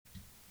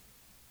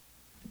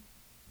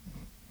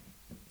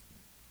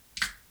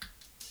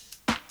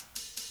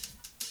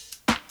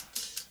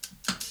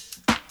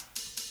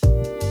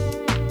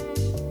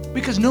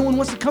because no one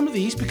wants to come to the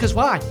East. Because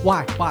why?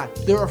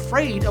 They're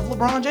afraid of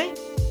LeBron James.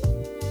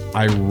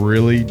 I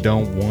really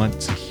don't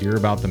want to hear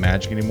about the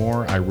Magic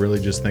anymore. I really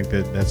just think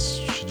that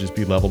should just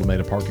be leveled and made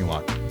a parking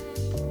lot.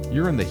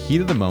 You're in the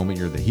heat of the moment.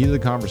 You're in the heat of the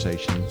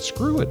conversation.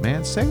 Screw it,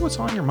 man. Say what's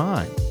on your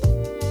mind.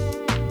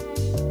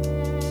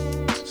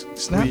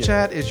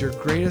 Snapchat is your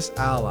greatest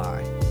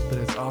ally, but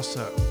it's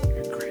also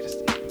your greatest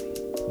enemy.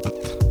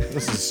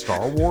 This is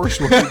Star Wars?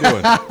 What are you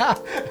doing?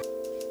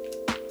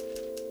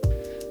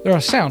 They're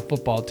a sound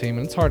football team,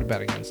 and it's hard to bet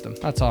against them.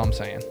 That's all I'm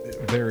saying.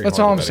 That's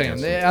all I'm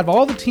saying. Out of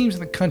all the teams in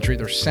the country,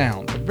 they're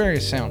sound. They're a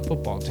very sound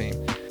football team.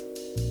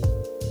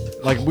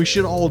 Like, we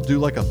should all do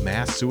like a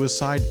mass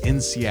suicide in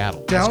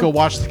Seattle. Let's go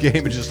watch the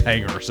game and just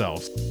hang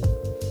ourselves.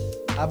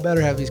 I better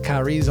have these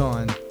Kyries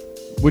on.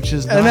 Which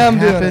has not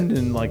happened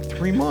in like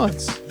 3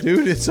 months.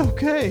 Dude, it's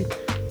okay.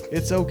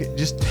 It's okay.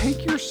 Just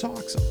take your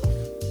socks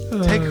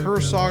off. Take her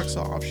socks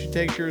off. She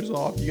takes yours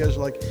off. You guys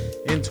are like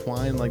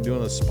entwined, like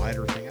doing a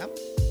spider thing.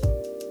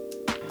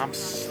 I'm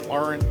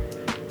slurring.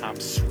 I'm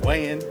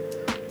swaying.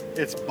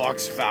 It's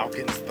Bucks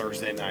Falcons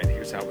Thursday night.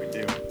 Here's how we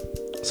do.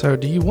 So,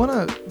 do you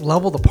want to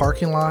level the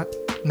parking lot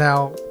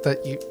now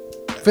that you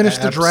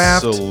finished the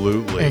draft?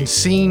 Absolutely. And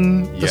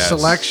seen the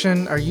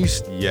selection? Are you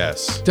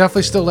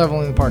definitely still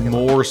leveling the parking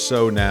lot? More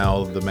so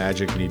now, the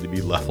Magic need to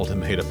be leveled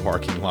and made a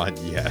parking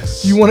lot.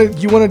 Yes. You want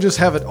to just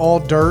have it all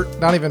dirt,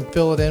 not even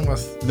fill it in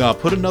with. No,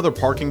 put another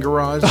parking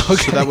garage.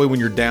 Okay. So that way, when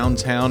you're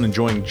downtown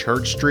enjoying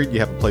Church Street, you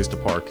have a place to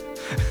park.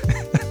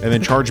 And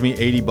then charge me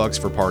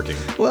 $80 for parking.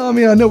 Well, I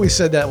mean, I know we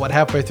said that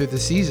halfway through the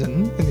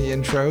season in the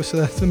intro,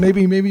 so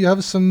maybe you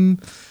have some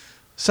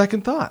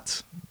second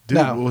thoughts. Dude,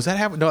 was that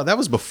happening? No, that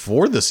was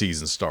before the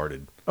season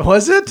started.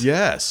 Was it?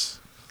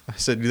 Yes. I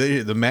said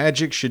the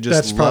Magic should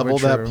just level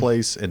that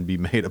place and be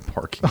made a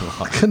parking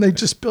lot. And they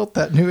just built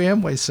that new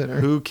Amway Center.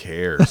 Who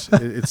cares?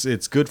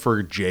 It's good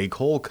for J.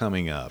 Cole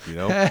coming up, you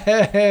know.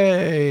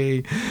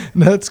 Hey,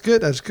 that's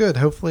good. That's good.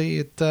 Hopefully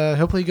it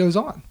goes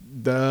on.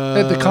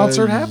 The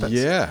concert happens.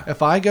 Yeah.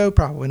 If I go,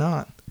 probably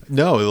not.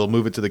 No, they'll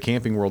move it to the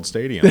Camping World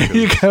Stadium. There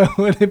you go.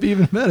 Wouldn't it be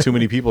even better? Too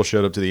many people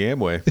showed up to the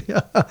Amway.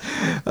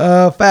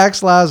 Yeah.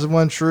 Facts, lies, and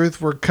one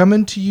truth. We're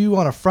coming to you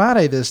on a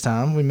Friday this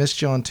time. We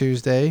missed you on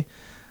Tuesday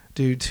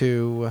due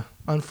to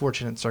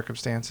unfortunate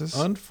circumstances.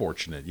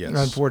 Unfortunate, yes.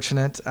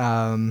 Unfortunate.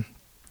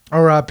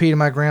 R.I.P. to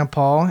my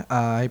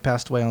grandpa. He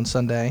passed away on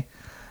Sunday.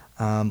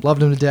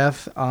 Loved him to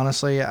death,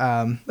 honestly.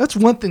 That's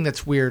one thing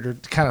that's weird or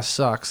kind of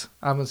sucks.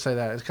 I'm going to say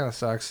that. It kind of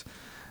sucks.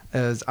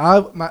 Is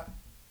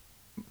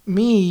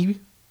me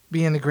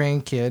being a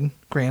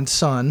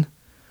grandson,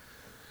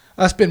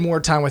 I spend more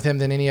time with him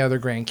than any other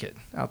grandkid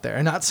out there.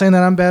 And not saying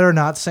that I'm better,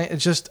 not saying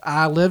it's just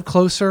I lived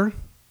closer.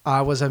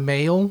 I was a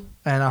male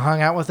and I hung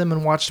out with him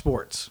and watched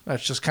sports.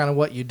 That's just kind of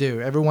what you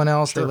do. Everyone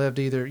else, They lived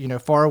either,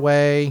 far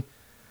away,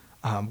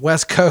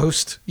 West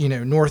Coast,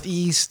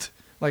 Northeast.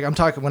 Like I'm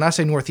talking, when I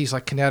say Northeast,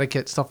 like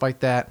Connecticut, stuff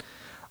like that.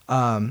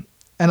 And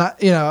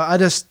I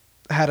just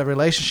had a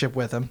relationship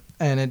with him,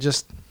 and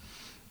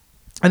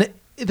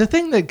the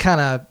thing that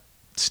kind of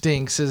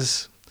stinks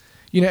is,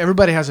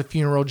 everybody has a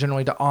funeral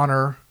generally to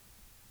honor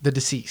the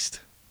deceased.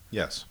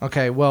 Yes.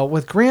 Okay. Well,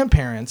 with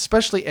grandparents,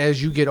 especially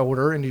as you get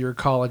older into your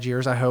college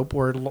years, I hope,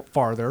 or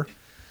farther,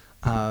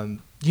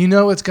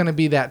 it's going to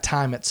be that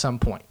time at some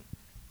point.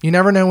 You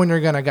never know when you're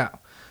going to go.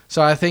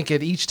 So I think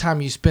at each time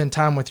you spend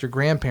time with your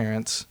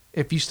grandparents,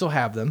 if you still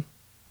have them,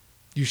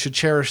 you should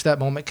cherish that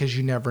moment because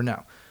you never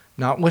know.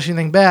 Not wishing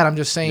anything bad. I'm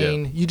just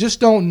saying you just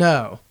don't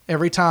know.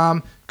 Every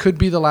time could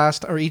be the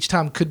last, or each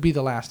time could be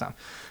the last time.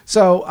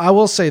 So I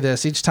will say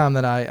this: each time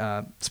that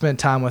I spent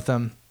time with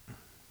them,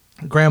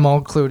 grandma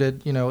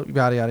included,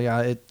 yada yada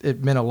yada,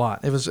 it meant a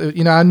lot. It was,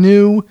 I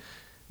knew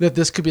that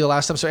this could be the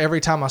last time. So every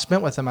time I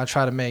spent with them, I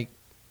try to make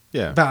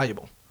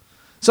valuable.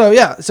 So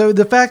so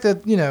the fact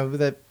that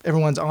that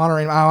everyone's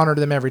honoring, I honored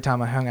them every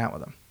time I hung out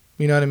with them.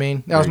 You know what I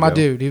mean? That was my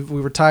dude.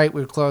 We were tight.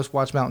 We were close.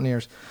 Watched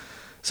Mountaineers.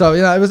 So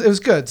it was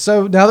good.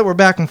 So now that we're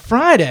back on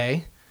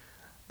Friday,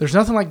 there's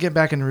nothing like getting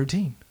back in the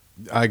routine.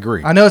 I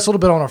agree. I know it's a little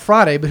bit on a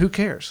Friday, but who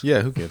cares?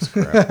 Yeah, who gives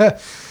a crap?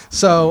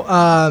 So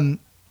I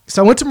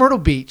went to Myrtle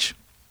Beach,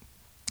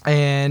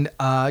 and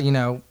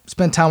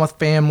spent time with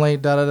family.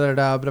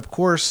 But of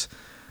course,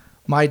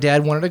 my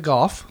dad wanted to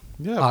golf.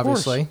 Yeah,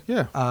 obviously.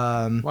 Yeah.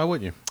 Why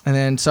wouldn't you? And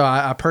then so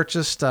I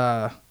purchased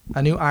a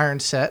new iron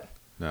set.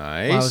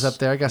 Nice. While I was up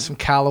there, I got some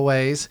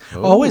Callaways. I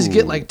always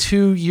get like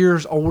 2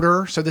 years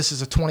older. So this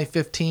is a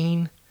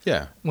 2015.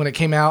 Yeah. When it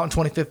came out in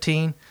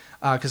 2015,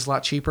 because it's a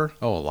lot cheaper.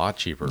 Oh, a lot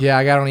cheaper. Yeah,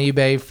 I got it on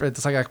eBay.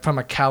 It's like from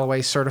a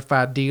Callaway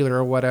certified dealer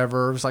or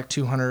whatever. It was like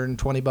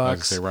 $220. I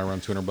was say right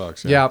around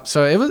 $200. Yeah.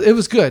 So it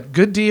was good.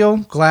 Good deal.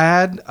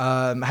 Glad.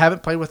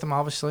 Haven't played with them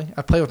obviously.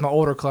 I play with my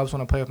older clubs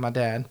when I play with my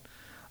dad.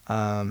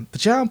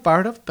 But yeah, I'm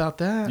fired up about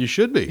that. You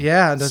should be.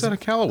 Yeah. Set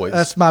of Callaways.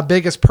 That's my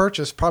biggest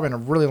purchase probably in a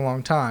really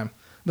long time.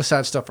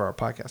 Besides stuff for our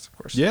podcast, of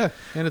course. Yeah,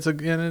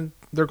 and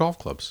they're golf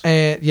clubs.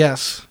 And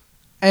yes,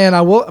 and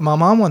my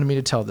mom wanted me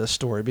to tell this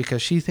story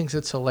because she thinks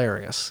it's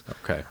hilarious.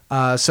 Okay.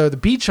 So the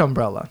beach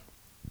umbrella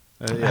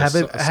I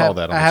saw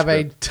that on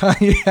the script.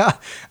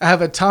 I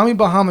have a Tommy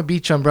Bahama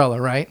Beach umbrella,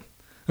 right?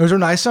 Those are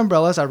nice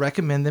umbrellas. I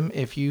recommend them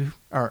if you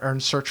are in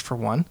search for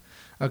one.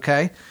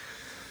 Okay.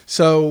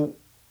 So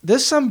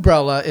this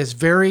umbrella is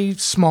very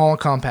small and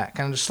compact.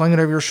 Kind of just sling it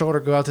over your shoulder,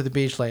 go out to the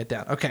beach, lay it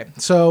down. Okay.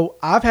 So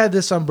I've had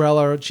this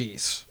umbrella,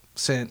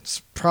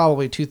 since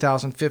probably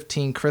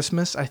 2015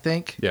 Christmas, I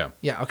think. Yeah.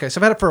 Yeah. Okay. So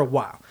I've had it for a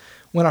while.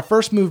 When I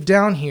first moved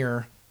down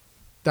here,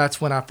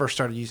 that's when I first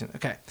started using it.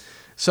 Okay.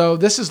 So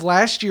this is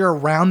last year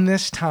around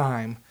this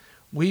time.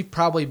 We've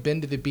probably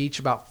been to the beach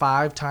about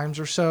 5 times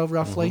or so,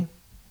 roughly.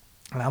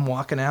 Mm-hmm. And I'm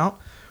walking out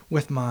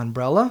with my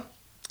umbrella.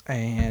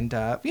 And,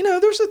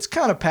 it's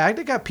kind of packed.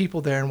 They got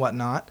people there and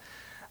whatnot.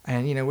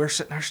 And, we're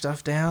sitting our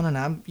stuff down. And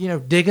I'm,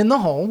 digging the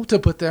hole to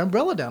put the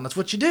umbrella down. That's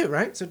what you do,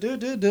 right? So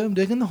I'm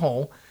digging the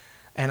hole.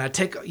 And I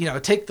take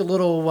the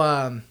little,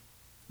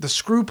 the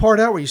screw part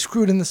out where you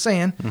screw it in the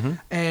sand. Mm-hmm.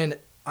 And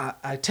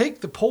I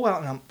take the pole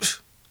out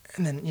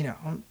and then,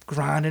 I'm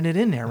grinding it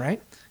in there,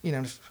 right?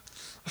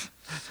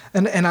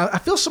 And I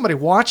feel somebody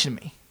watching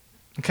me,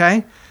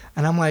 okay?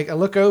 And I'm like, I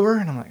look over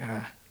and I'm like,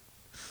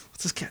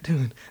 what's this cat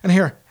doing? And I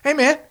hear, hey,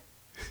 man.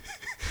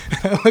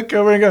 And I look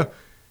over and go,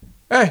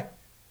 hey.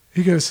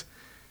 He goes,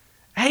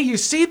 hey, you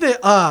see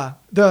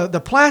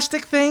the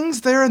plastic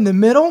things there in the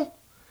middle?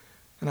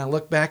 And I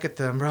look back at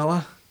the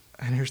umbrella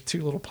and there's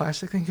 2 little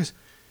plastic things. He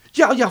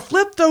goes, yeah,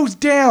 flip those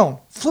down.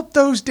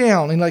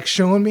 And like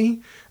showing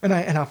me. And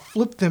I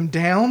flip them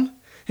down.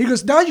 He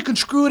goes, now you can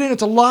screw it in.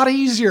 It's a lot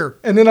easier.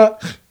 And then at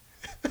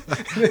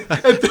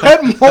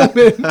that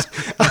moment,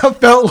 I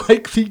felt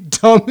like the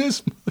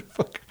dumbest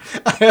motherfucker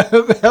I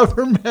have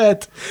ever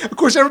met. Of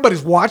course,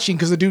 everybody's watching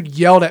because the dude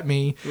yelled at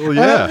me. Well,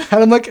 yeah.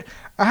 And I'm like,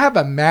 I have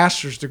a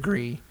master's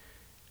degree.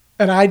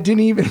 And I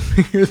didn't even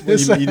figure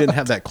this out. You didn't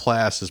have that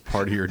class as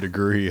part of your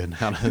degree and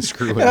how to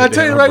screw it in. And I'll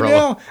tell you right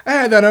now, I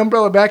had that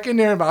umbrella back in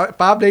there in about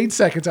 5 to 8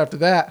 seconds after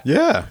that.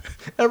 Yeah.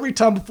 Every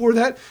time before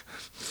that,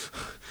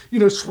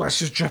 sweat's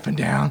just dripping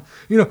down.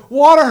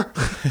 Water.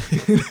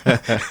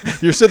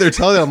 You're sitting there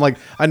telling them, I'm like,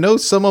 I know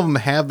some of them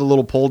have the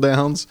little pull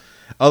downs.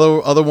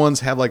 Other ones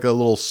have like a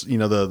little,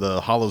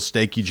 the hollow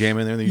stake you jam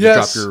in there. And then you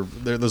drop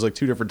there's like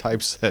 2 different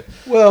types.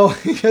 Well,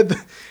 he had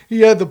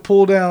the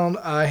pull down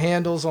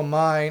handles on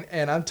mine.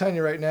 And I'm telling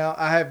you right now,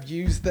 I have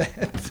used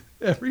that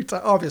every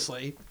time,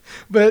 obviously.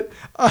 But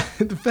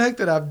the fact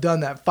that I've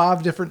done that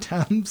 5 different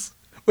times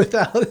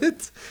without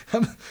it,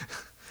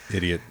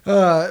 Idiot.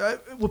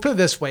 We'll put it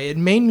this way. It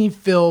made me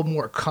feel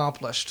more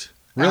accomplished.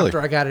 Really?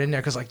 After I got it in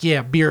there, because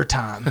beer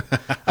time.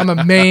 I'm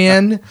a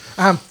man.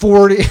 I'm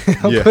 40.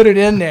 I'll put it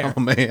in there.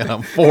 Oh man,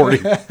 I'm 40.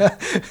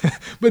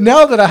 But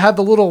now that I have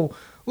the little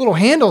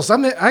handles,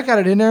 I got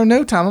it in there in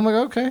no time. I'm like,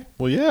 okay.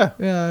 Well, yeah.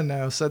 Yeah, I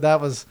know. So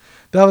that was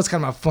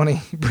kind of a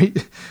funny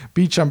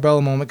beach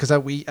umbrella moment because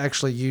we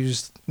actually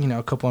used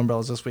a couple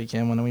umbrellas this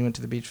weekend when we went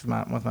to the beach with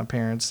my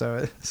parents. So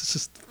it's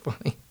just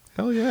funny.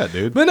 Hell yeah,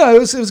 dude. But no, it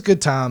was a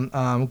good time.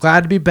 I'm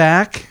glad to be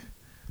back.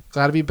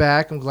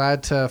 I'm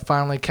glad to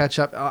finally catch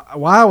up.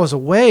 While I was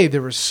away,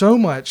 there was so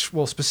much,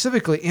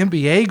 specifically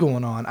NBA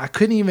going on. I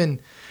couldn't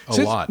even...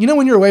 A lot.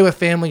 When you're away with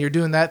family, you're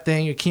doing that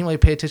thing. You can't really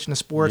pay attention to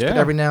sports, but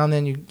every now and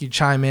then you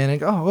chime in and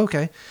go, oh,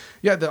 okay.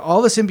 Yeah,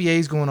 all this NBA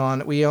is going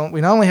on. We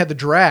not only had the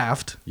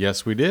draft.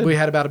 Yes, we did. We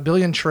had about 1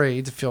 billion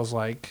trades, it feels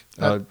like.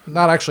 Not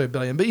actually 1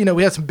 billion, but,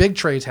 we had some big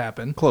trades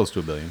happen. Close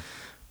to 1 billion.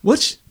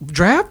 Which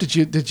draft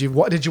did you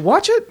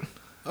watch it?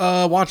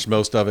 Watched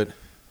most of it.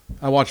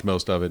 I watched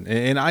most of it,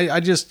 and I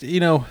just,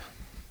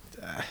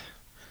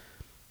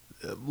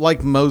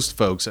 like most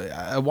folks,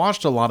 I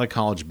watched a lot of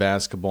college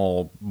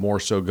basketball more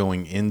so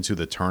going into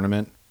the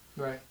tournament,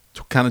 right?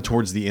 Kind of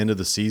towards the end of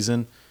the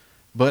season,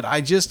 but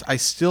I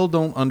still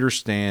don't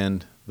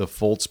understand the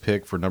Fultz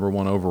pick for number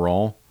 1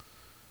 overall.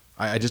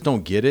 I just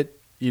don't get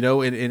it,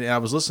 and I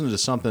was listening to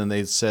something, and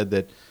they said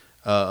that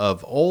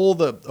of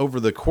all over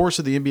the course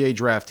of the NBA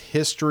draft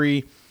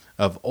history,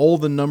 of all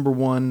the number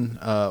 1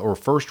 or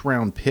first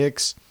round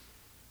picks,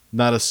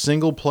 not a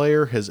single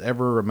player has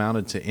ever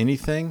amounted to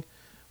anything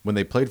when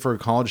they played for a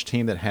college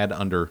team that had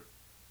under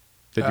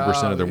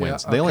 50% of their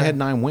wins. They only had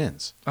 9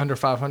 wins. Under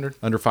 500?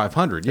 Under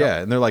 500, yeah.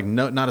 And they're like,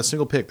 no, not a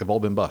single pick. They've all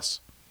been busts.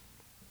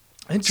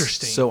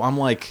 Interesting. So I'm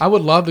like... I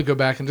would love to go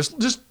back and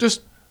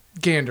just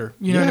gander.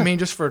 You know what I mean?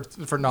 Just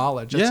for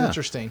knowledge. That's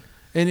interesting.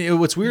 And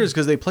what's weird is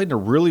because they played in a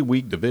really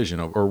weak division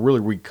or a really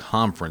weak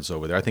conference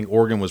over there. I think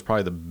Oregon was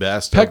probably the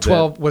best.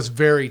 Pac-12 was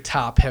very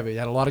top heavy. They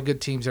had a lot of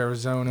good teams.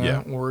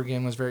 Arizona,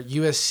 Oregon was very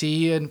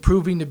USC and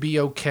proving to be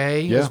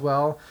okay as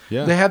well.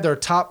 Yeah. They had their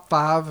top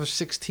 5 or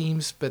 6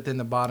 teams, but then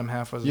the bottom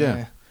half was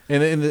And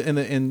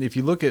if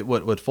you look at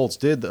what Fultz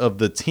did, of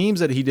the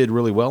teams that he did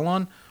really well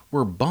on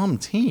were bum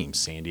teams,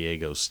 San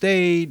Diego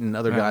State and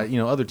other guys,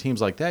 other teams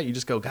like that. You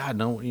just go, God,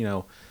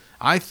 no,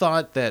 I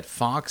thought that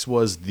Fox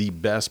was the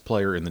best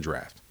player in the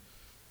draft.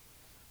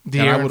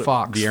 De'Aaron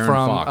Fox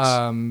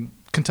from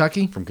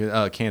Kentucky? From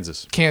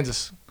Kansas.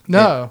 Kansas.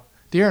 No.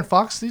 De'Aaron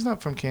Fox, he's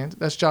not from Kansas.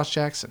 That's Josh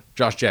Jackson.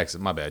 Josh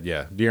Jackson, my bad.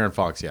 Yeah. De'Aaron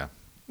Fox, yeah.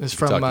 Is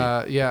from,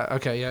 okay.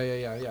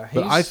 Yeah.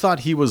 But I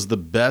thought he was the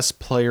best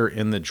player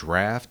in the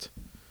draft.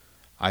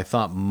 I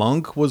thought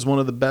Monk was one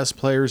of the best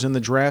players in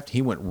the draft.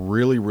 He went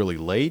really, really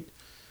late.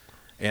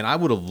 And I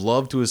would have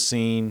loved to have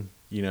seen,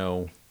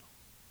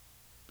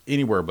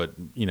 anywhere but,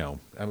 I mean,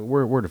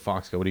 where did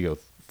Fox go? What did he go?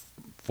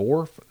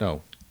 4?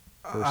 No.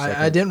 First,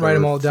 I didn't write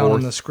them all down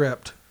on the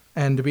script.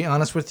 And to be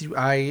honest with you,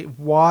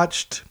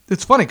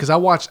 it's funny because I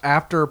watched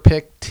after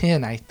pick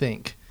 10, I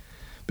think,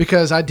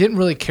 because I didn't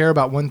really care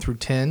about 1 through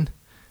 10.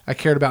 I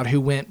cared about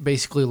who went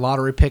basically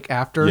lottery pick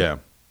after. Yeah.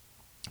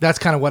 That's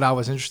kind of what I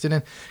was interested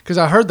in because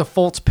I heard the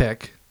Fultz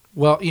pick.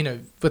 Well,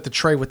 with the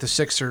trade with the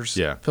Sixers,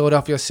 yeah.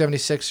 Philadelphia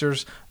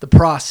 76ers, the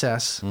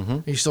process. Mm-hmm.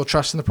 Are you still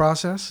trusting the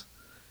process?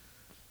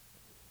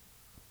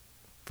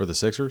 For the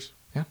Sixers?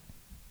 Yeah.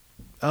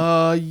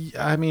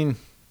 I mean,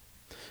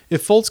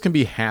 if Fultz can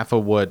be half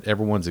of what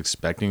everyone's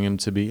expecting him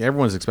to be,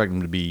 everyone's expecting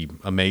him to be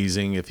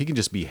amazing. If he can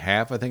just be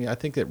half, I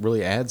think that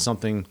really adds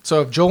something.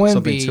 So if Joel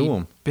to Embiid,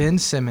 him. Ben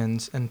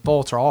Simmons, and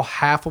Fultz are all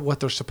half of what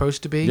they're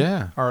supposed to be,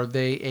 yeah. Are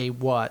they a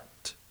what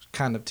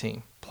kind of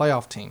team?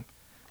 Playoff team?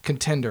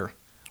 Contender?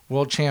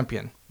 World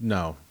champion?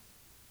 No,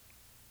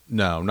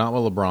 not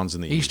while LeBron's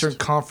in the Eastern East.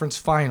 Conference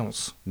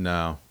Finals?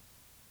 No,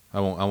 I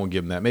won't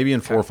give him that. Maybe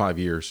in 4 or 5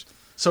 years.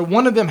 So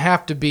one of them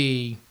have to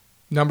be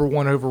number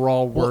 1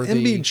 overall worthy.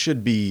 Well, Embiid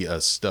should be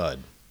a stud.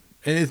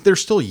 And they're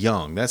still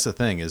young. That's the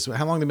thing. Is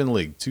how long they've been in the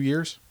league? 2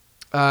 years?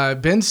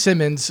 Ben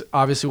Simmons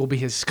obviously will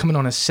be coming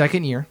on his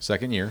second year.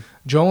 Second year.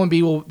 Joel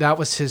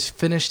Embiid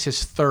finished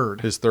his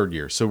third. His third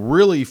year. So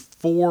really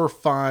 4,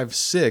 5,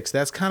 6.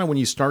 That's kind of when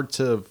you start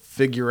to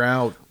figure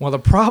out. Well, the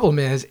problem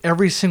is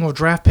every single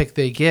draft pick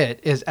they get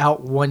is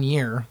out 1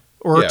 year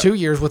or 2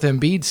 years with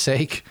Embiid's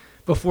sake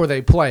before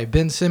they play.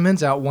 Ben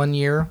Simmons out 1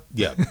 year.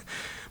 Yeah.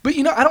 But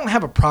I don't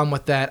have a problem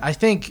with that. I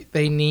think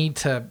they need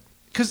to,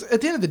 because at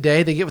the end of the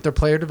day, they get with their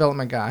player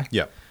development guy.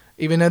 Yeah.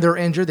 Even though they're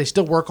injured, they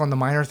still work on the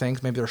minor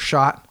things. Maybe their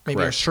shot, maybe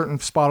Correct. a certain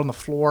spot on the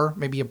floor,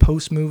 maybe a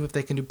post move if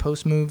they can do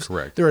post moves.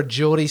 Correct. Their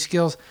agility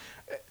skills.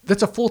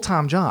 That's a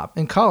full-time job.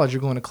 In college,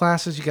 you're going to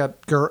classes. You got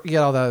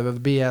all the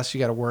BS you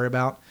got to worry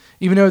about.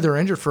 Even though they're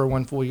injured for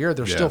 1 full year,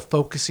 they're still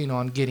focusing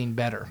on getting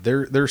better.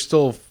 They're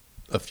still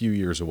a few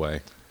years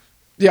away.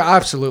 Yeah,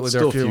 absolutely.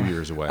 Still a few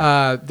years away.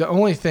 The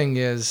only thing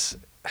is,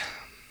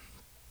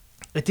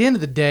 at the end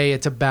of the day,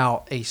 it's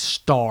about a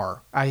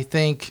star. I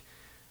think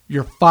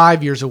you're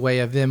 5 years away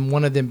of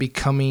one of them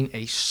becoming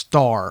a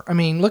star. I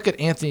mean, look at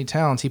Anthony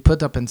Towns. He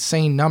put up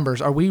insane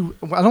numbers. I don't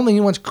think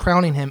anyone's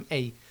crowning him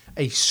a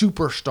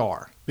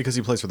superstar. Because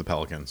he plays for the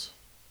Pelicans.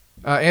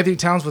 Anthony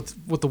Towns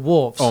with the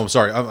Wolves. Oh, I'm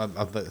sorry. I'm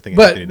thinking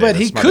but Anthony but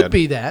Davis. he could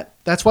be that.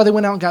 That's why they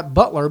went out and got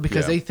Butler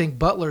because Yeah. they think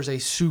Butler's a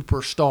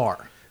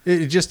superstar.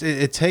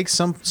 It takes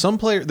some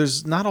player.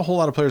 There's not a whole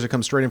lot of players that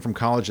come straight in from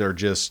college that are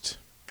just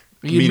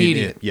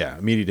Immediate.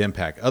 Immediate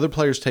impact. Other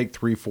players take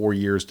 3-4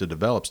 years to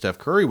develop. Steph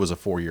Curry was a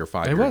 4-year,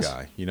 5-year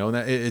guy. And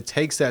it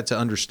takes that to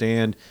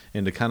understand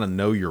and to kind of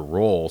know your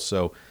role.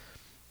 So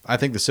I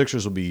think the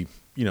Sixers will be,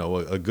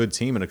 a good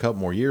team in a couple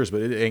more years,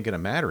 but it ain't going to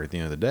matter at the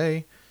end of the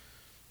day.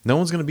 No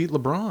one's going to beat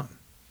LeBron.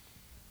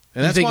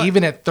 And You think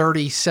even at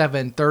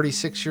 37,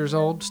 36 years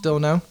old, still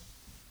no?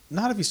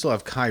 Not if you still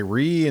have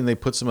Kyrie and they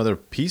put some other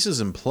pieces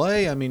in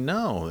play. I mean,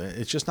 no,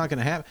 it's just not going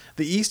to happen.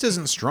 The East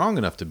isn't strong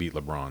enough to beat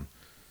LeBron.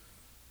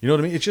 You know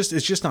what I mean? It's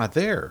just not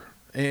there.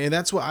 And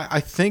that's why I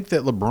think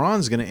that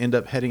LeBron's going to end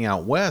up heading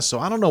out west. So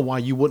I don't know why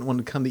you wouldn't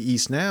want to come to the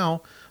East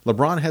now.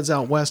 LeBron heads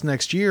out west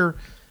next year.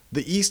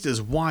 The East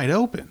is wide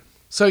open.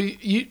 So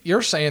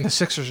you're saying the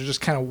Sixers are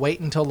just kind of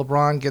waiting until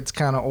LeBron gets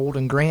kind of old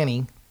and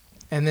granny,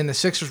 and then the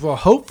Sixers will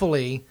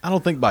hopefully. I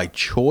don't think by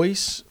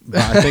choice,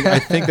 but I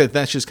think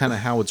that's just kind of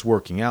how it's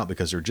working out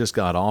because they're just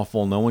god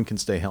awful. No one can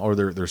stay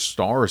healthy, or their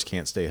stars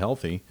can't stay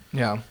healthy.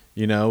 Yeah.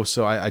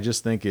 So I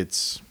just think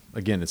it's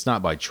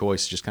not by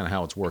choice, just kind of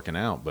how it's working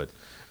out. But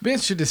be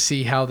interested to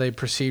see how they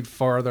proceed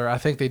farther. I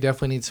think they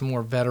definitely need some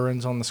more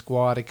veterans on the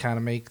squad to kind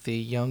of make the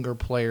younger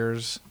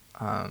players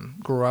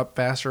grow up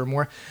faster and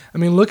more. I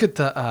mean, look at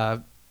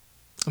the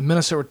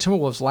Minnesota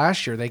Timberwolves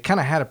last year. They kind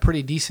of had a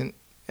pretty decent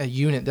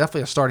unit,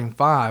 definitely a starting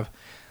 5.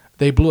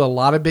 They blew a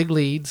lot of big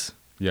leads.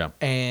 Yeah.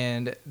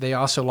 And they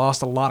also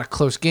lost a lot of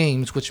close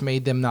games, which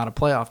made them not a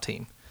playoff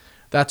team.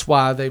 That's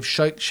why they've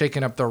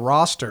shaken up their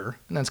roster.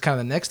 And that's kind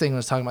of the next thing I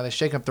was talking about. They've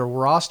shaken up their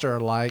roster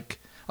like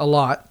a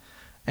lot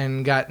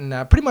and gotten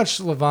pretty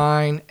much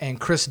Levine and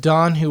Chris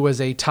Dunn, who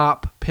was a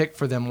top pick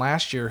for them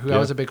last year, who I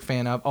was a big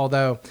fan of.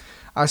 Although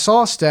I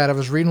saw a stat, I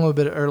was reading a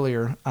little bit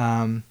earlier.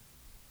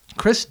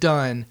 Chris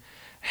Dunn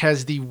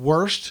has the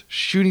worst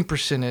shooting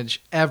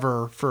percentage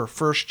ever for a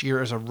first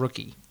year as a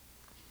rookie.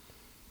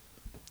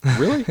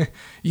 Really?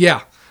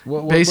 Yeah.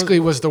 Basically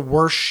was the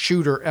worst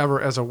shooter ever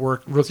as a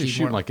rookie. Was he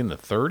shooting like in the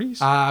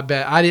 30s? I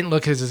bet. I didn't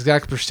look at his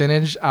exact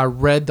percentage. I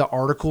read the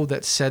article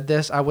that said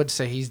this. I would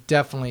say he's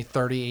definitely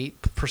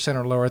 38%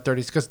 or lower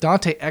 30s because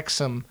Dante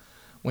Exum,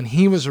 when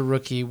he was a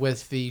rookie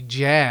with the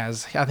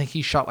Jazz, I think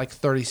he shot like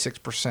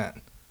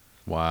 36%.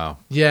 Wow.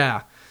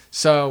 Yeah.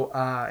 So,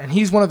 and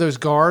he's one of those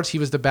guards. He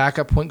was the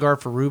backup point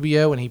guard for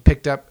Rubio, and he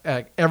picked up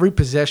every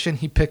possession.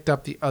 He picked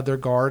up the other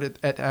guard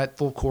at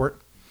full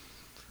court.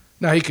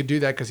 Now, he could do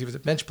that because he was a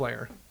bench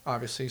player.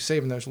 obviously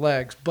saving those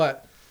legs.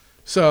 But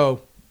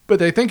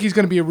they think he's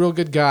going to be a real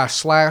good guy,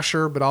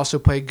 slasher, but also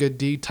play a good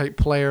D type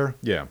player.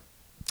 Yeah.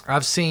 I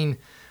think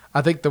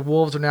the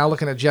Wolves are now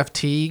looking at Jeff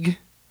Teague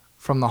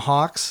from the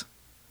Hawks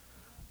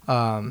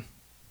to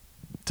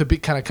be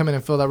kind of come in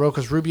and fill that role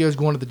because Rubio's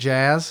going to the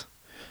Jazz.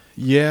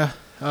 Yeah.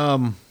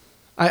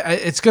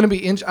 It's going to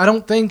be. I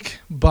don't think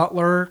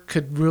Butler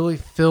could really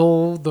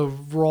fill the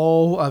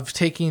role of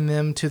taking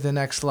them to the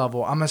next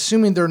level. I'm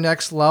assuming their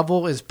next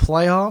level is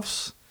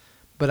playoffs,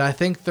 but I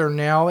think they're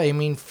now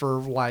aiming for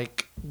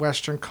like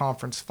Western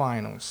Conference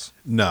Finals.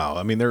 No,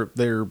 I mean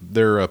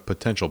they're a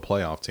potential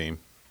playoff team.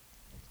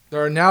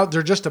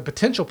 They're just a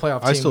potential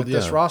playoff team with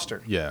this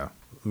roster. Yeah,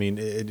 I mean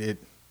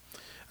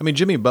I mean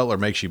Jimmy Butler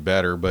makes you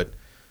better, but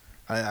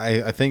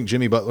I think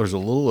Jimmy Butler's a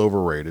little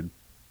overrated.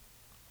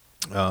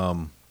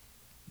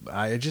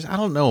 I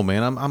don't know,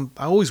 man. I'm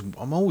always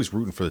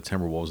rooting for the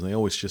Timberwolves, and they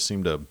always just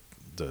seem to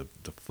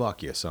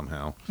fuck you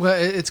somehow. Well,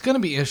 it's going to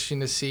be interesting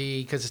to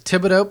see because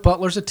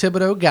Butler's a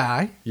Thibodeau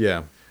guy.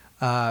 Yeah.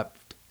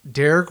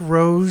 Derrick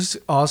Rose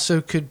also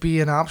could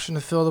be an option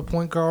to fill the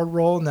point guard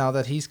role now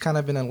that he's kind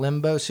of in a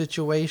limbo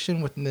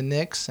situation with the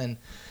Knicks and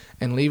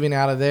leaving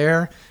out of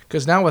there.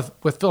 Because now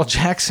with Phil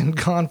Jackson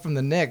gone from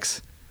the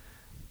Knicks,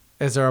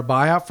 is there a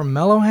buyout from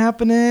Melo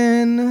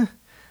happening?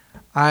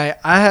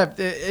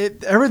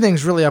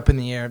 Everything's really up in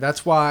the air.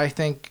 That's why I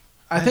think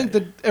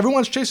that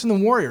everyone's chasing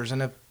the Warriors,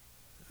 and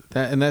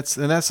that's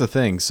the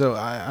thing. So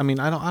I mean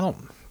I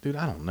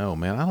don't know,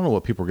 man. I don't know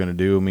what people are going to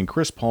do. I mean,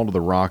 Chris Paul to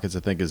the Rockets I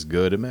think is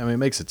good. I mean, it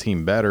makes a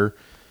team better.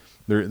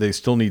 They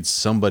still need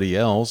somebody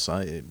else.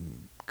 It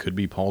could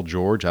be Paul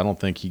George. I don't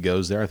think he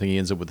goes there. I think he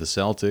ends up with the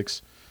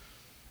Celtics,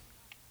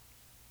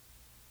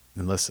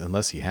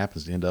 unless he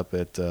happens to end up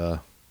at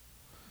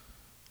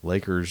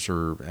Lakers,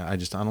 or I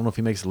don't know if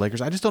he makes the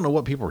Lakers. I just don't know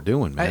what people are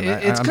doing, man.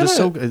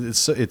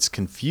 It's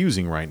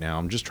confusing right now.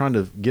 I'm just trying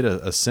to get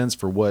a sense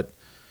for what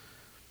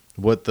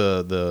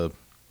the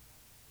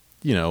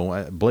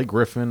Blake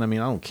Griffin. I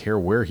mean, I don't care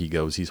where he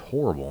goes. He's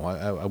horrible.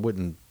 I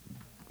wouldn't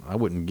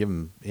give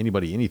him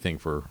anybody anything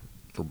for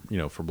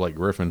Blake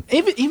Griffin.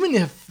 Even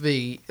if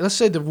let's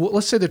say the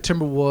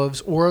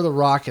Timberwolves or the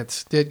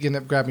Rockets did end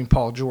up grabbing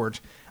Paul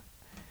George,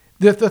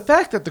 the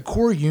fact that the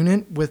core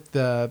unit with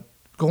the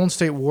Golden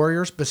State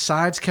Warriors,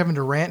 besides Kevin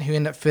Durant, who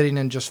ended up fitting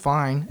in just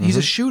fine, he's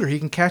a shooter. He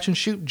can catch and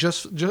shoot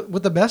just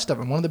with the best of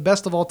them. One of the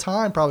best of all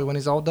time, probably when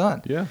he's all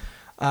done. Yeah.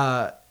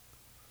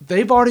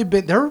 They're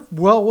a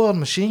well-oiled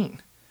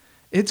machine.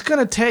 It's going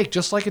to take,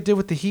 just like it did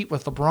with the Heat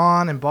with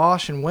LeBron and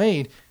Bosh and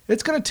Wade,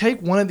 it's going to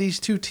take one of these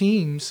two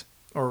teams,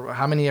 or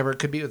how many ever it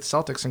could be with the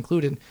Celtics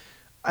included,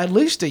 at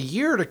least a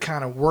year to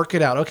kind of work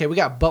it out. Okay, we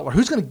got Butler.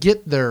 Who's going to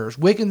get theirs?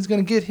 Wiggins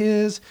going to get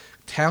his.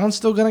 Towns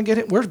still going to get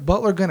it. Where's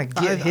Butler going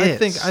to get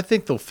his? I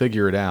think they'll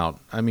figure it out.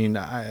 I mean,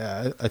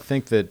 I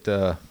think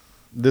that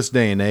this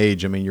day and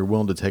age, I mean, you're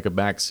willing to take a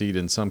back seat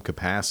in some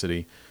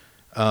capacity.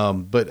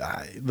 But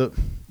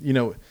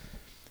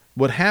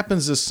what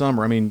happens this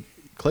summer? I mean,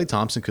 Klay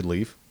Thompson could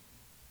leave.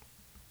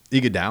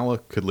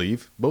 Iguodala could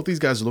leave. Both these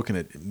guys are looking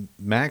at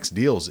max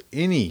deals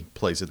any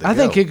place that they go. I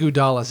think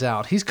Iguodala's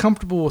out. He's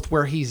comfortable with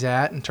where he's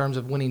at in terms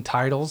of winning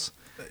titles.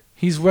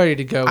 He's ready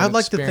to go. I'd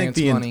like to think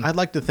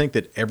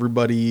that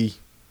everybody,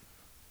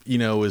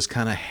 is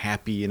kind of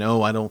happy.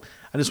 I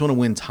just want to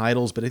win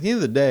titles. But at the end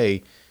of the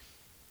day,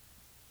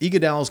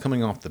 Iguodala's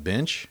coming off the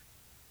bench,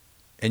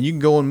 and you can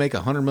go and make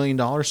 $100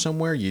 million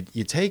somewhere. You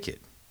take it,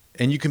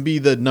 and you can be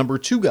the number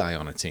 2 guy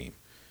on a team.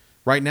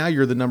 Right now,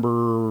 you're the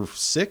number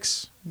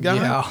 6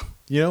 guy.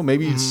 Yeah.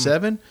 Maybe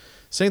 7.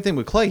 Same thing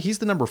with Klay. He's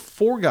the number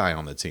 4 guy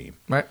on the team.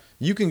 Right.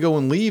 You can go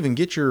and leave and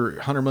get your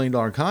 $100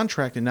 million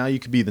contract, and now you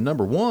could be the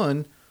number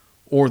 1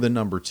 or the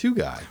number 2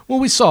 guy. Well,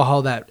 we saw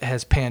how that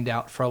has panned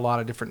out for a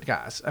lot of different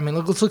guys. I mean,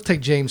 let's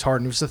take James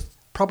Harden, who's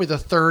probably the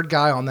 3rd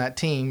guy on that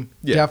team.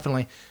 Yeah.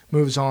 Definitely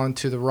moves on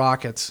to the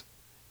Rockets.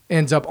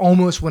 Ends up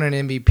almost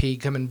winning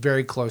MVP, coming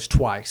very close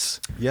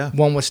twice. Yeah.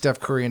 One with Steph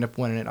Curry, ended up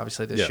winning it,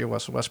 obviously, this year,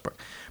 Russell Westbrook.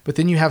 But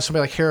then you have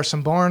somebody like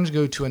Harrison Barnes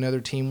go to another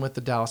team with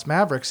the Dallas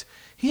Mavericks.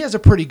 He has a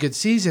pretty good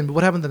season, but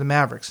what happened to the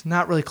Mavericks?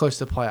 Not really close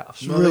to the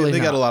playoffs. No, really they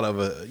got a lot of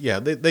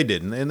they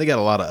didn't, and they got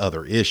a lot of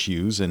other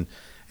issues. And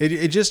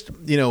it just,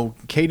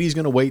 KD's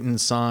going to wait and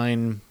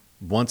sign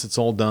once it's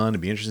all done. It'd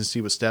be interesting to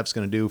see what Steph's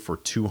going to do for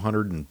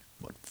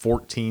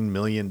 $214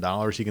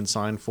 million he can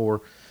sign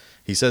for.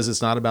 He says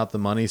it's not about the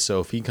money,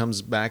 so if he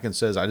comes back and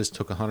says, I just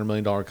took a $100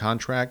 million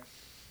contract,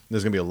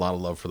 there's going to be a lot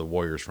of love for the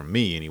Warriors from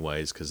me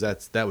anyways, because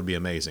that would be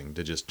amazing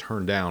to just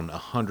turn down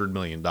 $100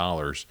 million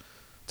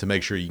to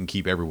make sure you can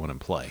keep everyone in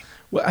play.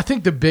 Well, I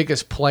think the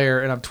biggest player,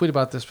 and I've tweeted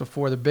about this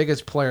before, the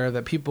biggest player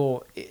that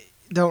people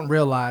don't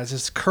realize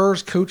is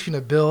Kerr's coaching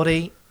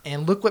ability.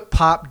 And look what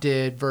Pop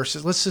did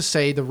versus, let's just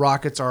say the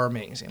Rockets are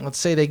amazing. Let's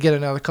say they get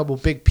another couple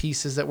big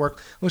pieces that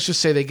work. Let's just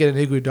say they get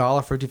an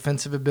Iguodala for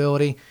defensive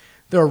ability.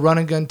 They're a run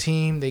and gun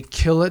team. They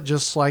kill it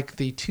just like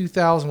the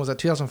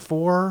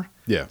 2004?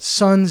 Yeah.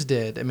 Suns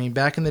did. I mean,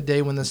 back in the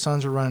day when the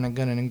Suns were running and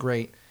gunning and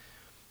great.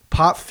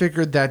 Pop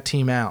figured that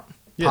team out.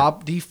 Yeah.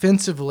 Pop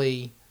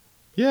defensively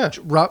Yeah.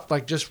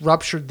 Just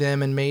ruptured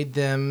them and made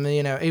them,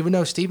 even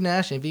though Steve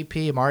Nash,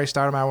 MVP, Amari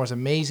Stoudemire was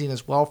amazing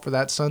as well for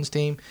that Suns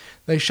team.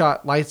 They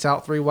shot lights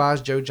out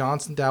 3-wise. Joe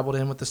Johnson dabbled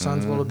in with the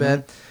Suns a little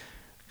bit.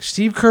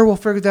 Steve Kerr will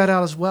figure that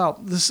out as well.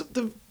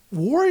 The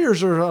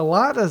Warriors are a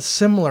lot of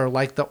similar,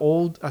 like the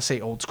old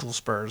school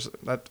Spurs,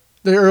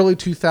 the early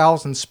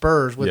 2000s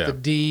Spurs with the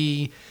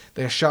D.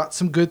 They shot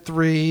some good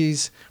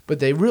threes, but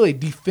they really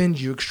defend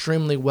you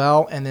extremely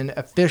well and then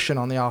efficient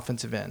on the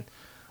offensive end.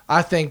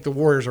 I think the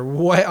Warriors are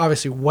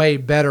obviously way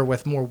better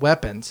with more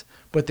weapons,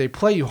 but they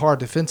play you hard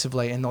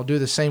defensively, and they'll do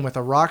the same with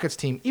a Rockets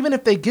team. Even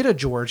if they get a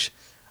George,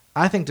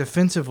 I think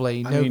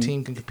defensively no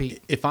team can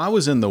compete. If I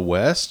was in the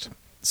West,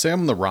 say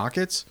I'm the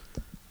Rockets,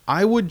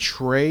 I would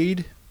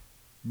trade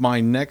my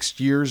next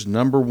year's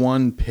number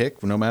 1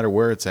 pick, no matter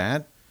where it's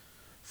at,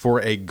 for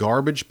a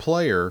garbage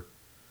player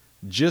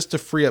just to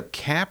free up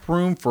cap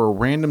room for a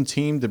random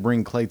team to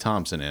bring Klay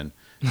Thompson in.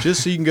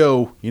 Just so you can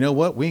go, you know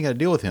what? We ain't got to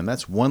deal with him.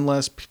 That's one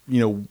less,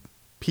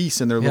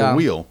 piece in their little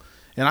wheel.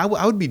 And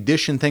I would be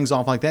dishing things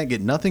off like that, get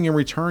nothing in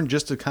return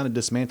just to kind of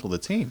dismantle the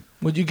team.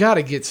 Well, you got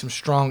to get some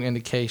strong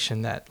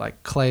indication that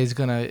like Klay's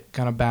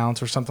gonna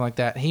bounce or something like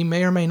that. He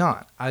may or may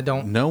not. I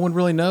don't. No one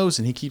really knows,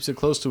 and he keeps it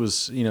close to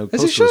his.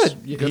 As he should.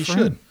 He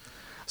should.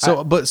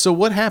 So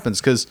what happens?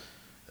 Because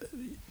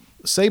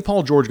say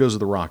Paul George goes to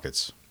the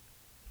Rockets.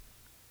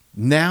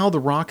 Now the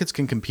Rockets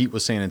can compete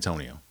with San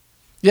Antonio.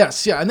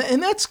 Yes, yeah,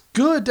 and that's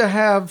good to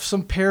have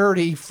some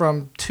parity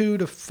from 2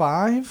 to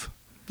 5.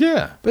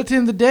 Yeah. But at the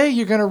end of the day,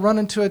 you're going to run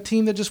into a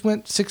team that just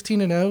went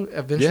 16-0,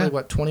 eventually,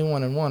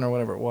 21-1 or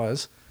whatever it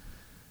was.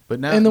 But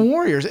now, and the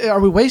Warriors, are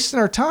we wasting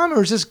our time,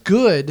 or is this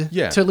good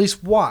to at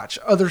least watch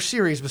other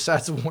series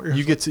besides the Warriors?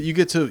 You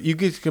get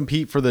to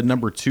compete for the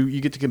number 2.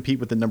 You get to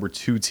compete with the number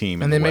 2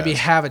 team, and then maybe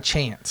have a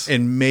chance.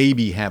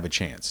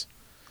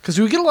 Because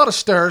we get a lot of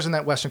stirs in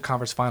that Western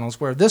Conference Finals,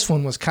 where this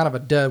one was kind of a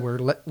dud, where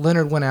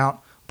Leonard went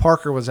out,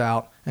 Parker was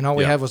out, and all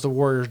we had was the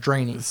Warriors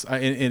draining.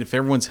 And if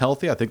everyone's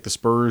healthy, I think the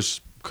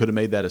Spurs could have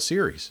made that a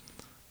series.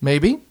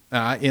 Maybe.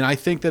 And I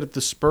think that if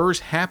the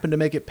Spurs happen to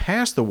make it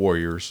past the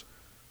Warriors,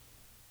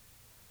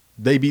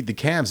 they beat the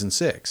Cavs in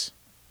 6.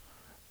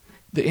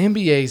 The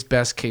NBA's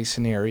best case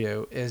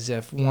scenario is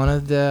if one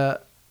of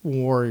the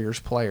Warriors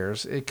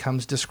players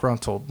comes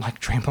disgruntled,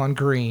 like Draymond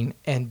Green,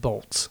 and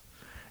bolts.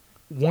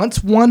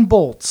 Once one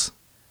bolts,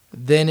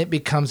 then it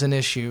becomes an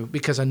issue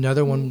because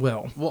another one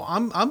will. Well,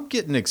 I'm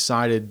getting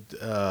excited.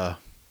 I'm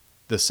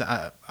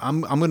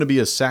going to be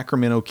a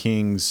Sacramento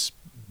Kings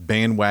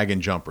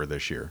bandwagon jumper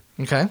this year.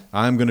 Okay.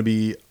 I'm going to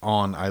be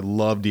on. I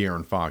love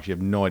De'Aaron Fox. You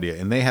have no idea.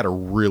 And they had a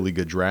really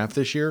good draft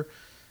this year.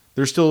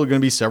 They're still going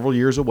to be several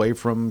years away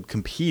from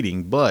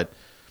competing, but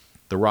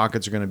the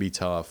Rockets are going to be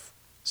tough.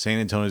 San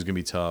Antonio's going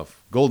to be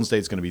tough. Golden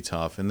State's going to be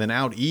tough. And then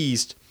out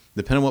east,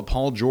 depending on what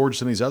Paul George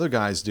and these other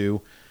guys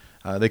do,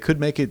 they could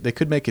make it. They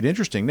could make it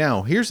interesting.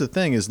 Now, here's the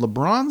thing: is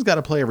LeBron's got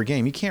to play every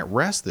game. He can't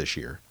rest this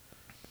year.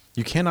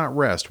 You cannot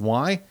rest.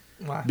 Why?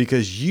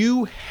 Because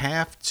you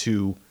have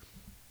to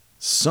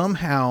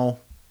somehow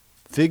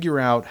figure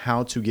out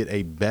how to get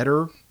a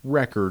better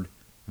record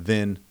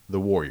than the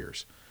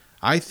Warriors.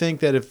 I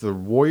think that if the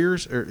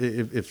Warriors, or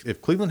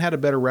if Cleveland had a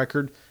better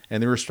record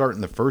and they were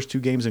starting the first 2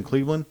 games in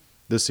Cleveland,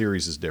 this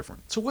series is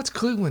different. So what's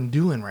Cleveland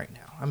doing right now?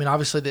 I mean,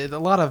 obviously, a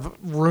lot of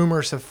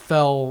rumors have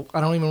fell.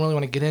 I don't even really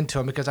want to get into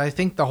them because I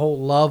think the whole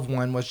Love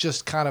one was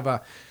just kind of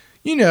a,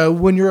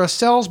 when you're a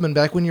salesman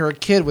back when you're a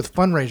kid with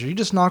fundraiser, you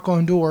just knock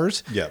on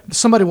doors. Yeah.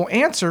 Somebody will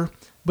answer,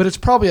 but it's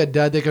probably a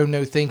dud. They go,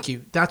 no, thank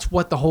you. That's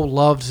what the whole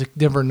Love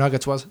Denver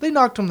Nuggets was. They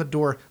knocked on the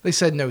door. They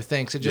said no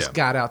thanks. It just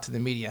got out to the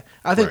media.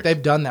 I think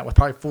they've done that with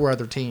probably 4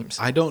 other teams.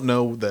 I don't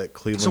know that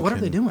Cleveland. So what are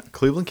they doing?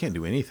 Cleveland can't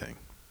do anything.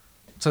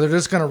 So they're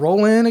just going to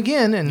roll in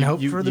again and hope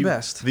for the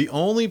best. The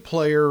only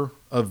player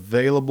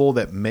available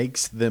that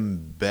makes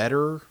them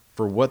better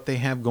for what they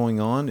have going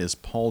on is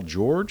Paul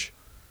George,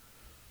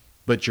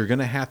 but you're going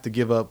to have to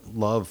give up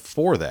Love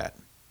for that.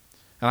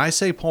 And I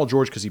say Paul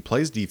George because he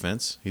plays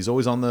defense. He's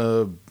always on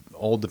the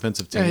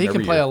all-defensive team. Yeah, he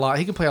can play a lot.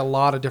 He can play a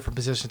lot of different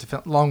positions.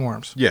 Long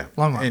arms. Yeah,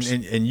 long arms.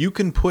 And you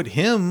can put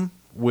him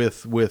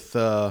with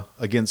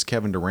against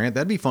Kevin Durant.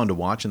 That'd be fun to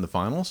watch in the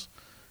finals.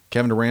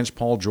 Kevin Durant,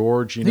 Paul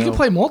George. He can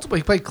play multiple.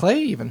 He played Klay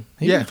even.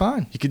 He'd be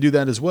fine. He could do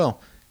that as well.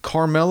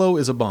 Carmelo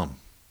is a bum.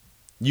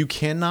 You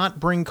cannot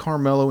bring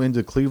Carmelo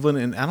into Cleveland,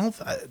 and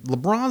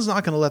LeBron's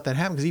not going to let that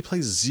happen because he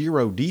plays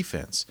 0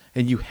 defense,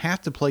 and you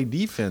have to play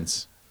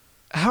defense.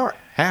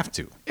 Have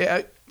to.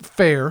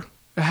 Fair.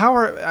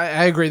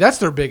 I agree. That's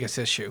their biggest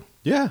issue.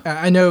 Yeah.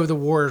 I know the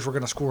Warriors were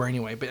going to score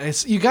anyway,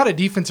 but you got a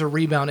defensive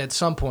rebound at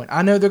some point.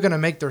 I know they're going to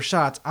make their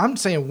shots. I'm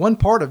saying one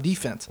part of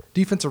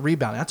defensive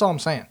rebound. That's all I'm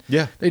saying.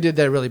 Yeah. They did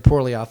that really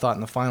poorly, I thought,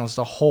 in the finals,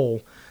 the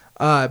whole.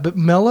 But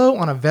Melo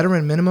on a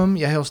veteran minimum,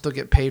 he'll still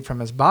get paid from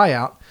his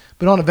buyout.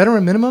 But on a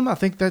veteran minimum, I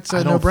think that's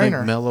a no-brainer. I don't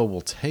think Melo will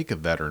take a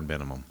veteran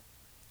minimum.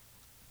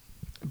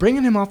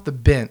 Bringing him off the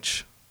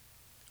bench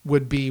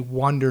would be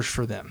wonders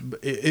for them.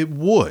 It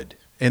would.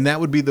 And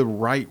that would be the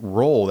right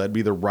role. That'd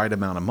be the right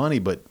amount of money.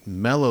 But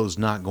Melo's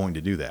not going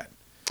to do that.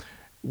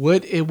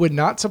 It would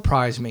not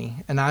surprise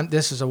me, and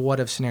this is a what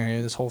if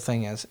scenario. This whole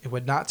thing is. It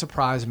would not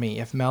surprise me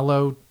if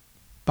Melo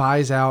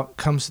buys out,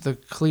 comes to the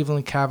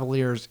Cleveland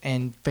Cavaliers,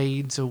 and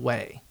fades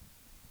away.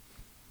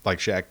 Like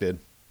Shaq did.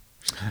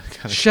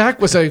 Shaq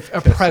was a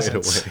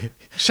presence.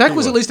 Shaq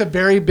was at least a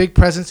very big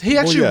presence. He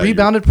actually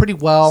rebounded pretty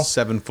well.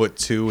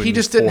 7'2" and he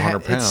just didn't 400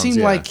 have, pounds. it seemed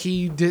like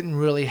he didn't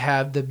really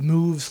have the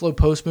moves, slow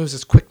post moves,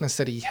 his quickness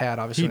that he had,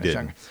 obviously, when he was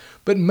younger.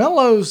 But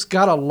Melo's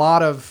got a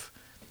lot of,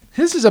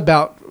 his is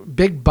about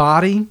big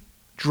body,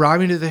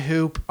 driving to the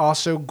hoop,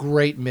 also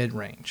great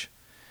mid-range.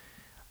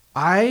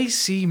 I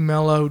see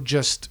Melo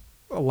just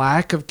a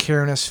lack of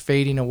careness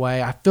fading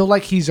away. I feel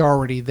like he's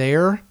already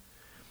there.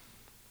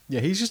 Yeah,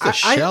 he's just a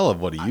shell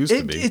of what he used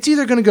to be. It's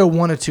either going to go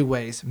one of two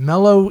ways.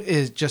 Melo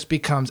just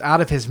becomes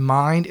out of his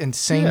mind,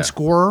 insane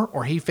scorer,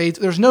 or he fades.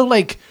 There's no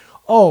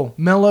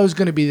Melo's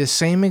going to be the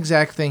same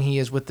exact thing he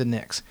is with the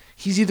Knicks.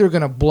 He's either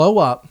going to blow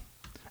up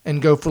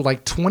and go for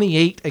like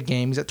 28 a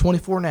game. He's at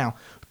 24 now.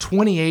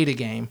 28 a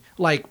game.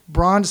 Like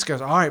Bron just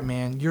goes, all right,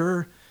 man,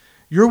 you're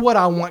what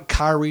I want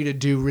Kyrie to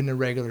do in the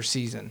regular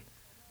season.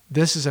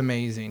 This is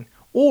amazing.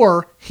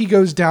 Or he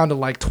goes down to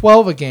like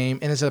 12 a game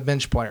and is a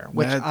bench player,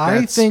 which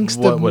I think's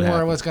the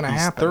more what's going to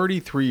happen. He's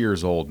 33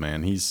 years old,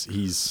 man. He's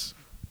he's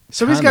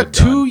got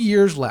 2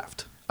 years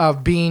left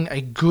of being a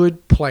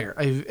good player,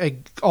 a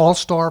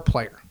all-star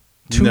player.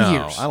 2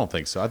 years. I don't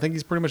think so. I think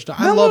he's pretty much done.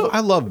 I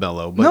love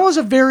Melo. But Melo's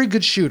a very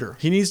good shooter.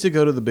 He needs to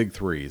go to the big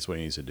three is what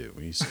he needs to do.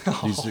 He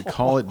needs to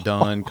call it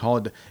done.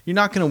 You're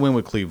not going to win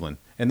with Cleveland,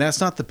 and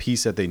that's not the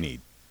piece that they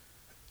need.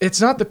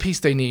 It's not the piece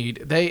they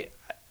need. They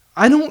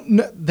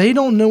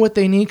don't know what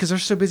they need because they're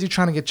so busy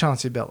trying to get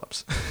Chauncey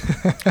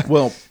Billups.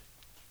 Well,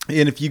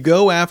 and if you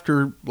go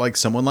after like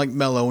someone like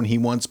Melo and he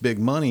wants big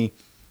money,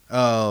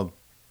 what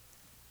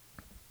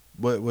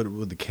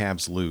would the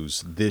Cavs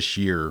lose this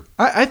year?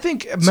 I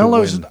think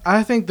Melo's.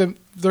 I think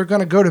they're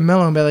going to go to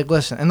Melo and be like,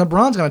 listen, and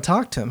LeBron's going to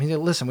talk to him. He's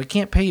like, listen, we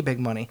can't pay you big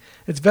money.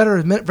 It's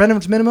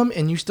veterans minimum,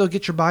 and you still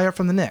get your buyout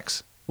from the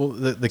Knicks. Well,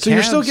 the so Cavs,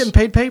 you're still getting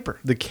paid paper.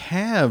 The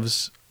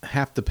Cavs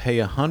have to pay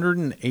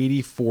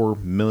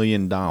 $184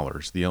 million,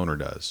 the owner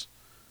does,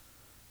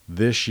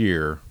 this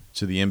year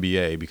to the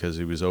NBA because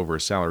he was over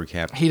a salary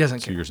cap. He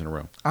doesn't 2 years in a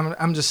row.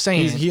 I'm just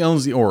saying. He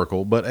owns the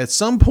Oracle, but at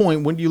some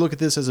point, when you look at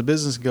this as a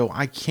business and go,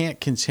 I can't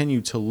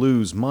continue to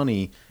lose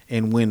money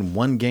and win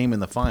one game in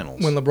the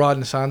finals. When LeBron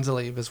decides to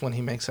leave is when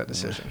he makes that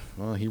decision.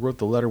 Well, he wrote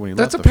the letter when he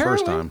left the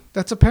first time.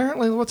 That's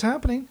apparently what's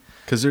happening.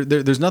 Because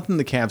there's nothing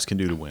the Cavs can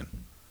do to win.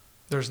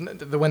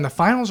 Win the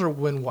finals or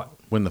win what?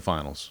 Win the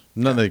finals.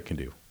 Nothing they can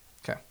do.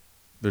 Okay.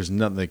 There's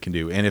nothing they can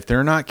do. And if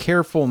they're not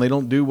careful and they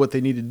don't do what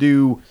they need to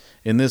do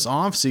in this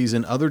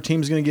offseason, other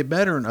teams are going to get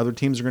better and other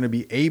teams are going to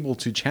be able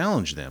to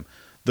challenge them.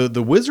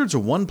 The Wizards are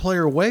one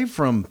player away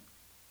from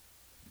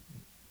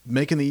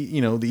making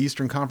the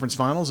Eastern Conference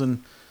Finals.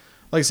 And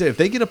like I said, if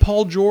they get a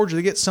Paul George or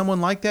they get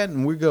someone like that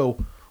and we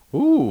go,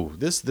 ooh,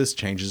 this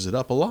changes it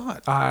up a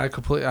lot. I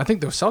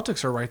think the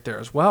Celtics are right there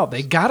as well.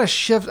 They got to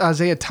shift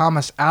Isaiah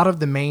Thomas out of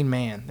the main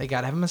man. They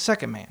got to have him a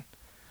second man.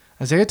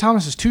 Isaiah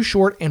Thomas is too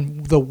short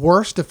and the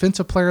worst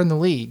defensive player in the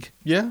league.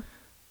 Yeah.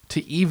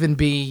 To even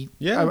be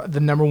the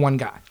number one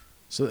guy.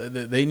 So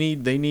they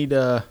need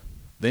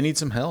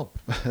some help.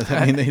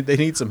 I mean, they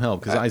need some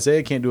help because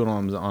Isaiah can't do it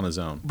on his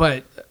own.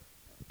 But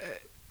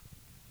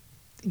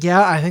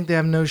I think they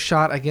have no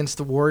shot against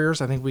the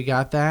Warriors. I think we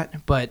got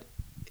that. But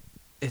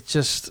it's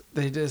just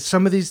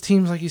some of these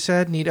teams, like you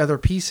said, need other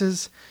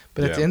pieces.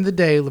 But at the end of the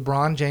day,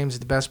 LeBron James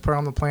is the best player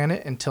on the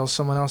planet until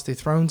someone else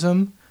dethrones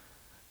him.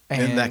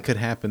 And that could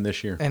happen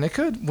this year. And it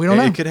could. We don't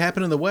know. It could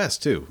happen in the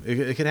West, too.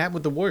 It could happen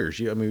with the Warriors.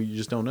 You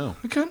just don't know.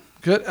 It could.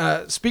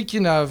 Good.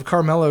 Speaking of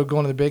Carmelo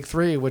going to the Big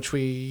Three, which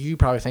you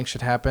probably think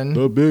should happen.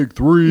 The Big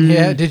Three.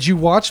 Yeah. Did you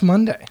watch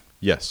Monday?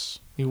 Yes.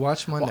 You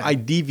watched Monday? Well, I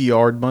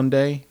DVR'd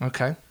Monday.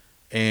 Okay.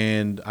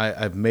 And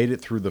I've made it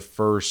through the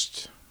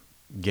first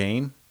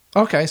game.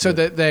 Okay, so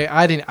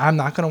I'm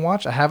not going to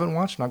watch. I haven't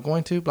watched. I'm not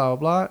going to. Blah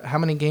blah blah. How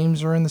many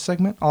games are in the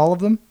segment? All of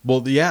them?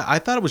 Well, yeah. I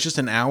thought it was just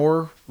an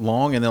hour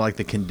long, and then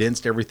they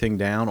condensed everything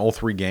down, all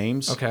three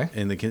games. Okay.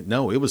 And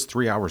no, it was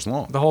 3 hours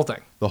long. The whole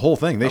thing. The whole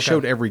thing. They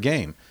showed every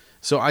game.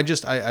 So I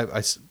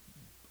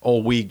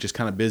all week just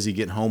kind of busy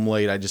getting home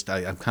late.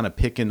 I'm kind of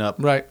picking up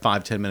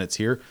 5-10 minutes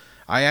here.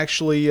 I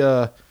actually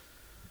I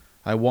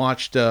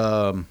watched.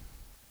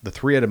 The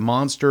Three-Headed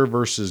Monster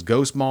versus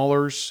Ghost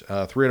Maulers.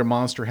 Three-Headed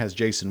Monster has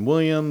Jason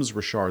Williams,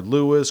 Rashard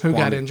Lewis. Who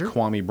got injured?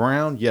 Kwame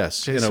Brown.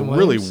 Yes. Jason in a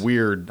Williams? really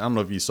weird, I don't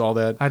know if you saw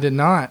that. I did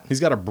not. He's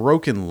got a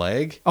broken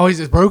leg. Oh, he's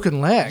a broken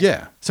leg.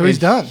 Yeah. So he's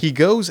done. He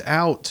goes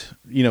out,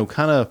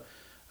 kind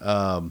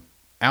of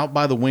out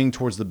by the wing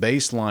towards the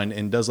baseline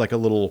and does like a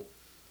little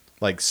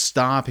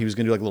stop. He was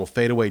going to do like a little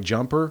fadeaway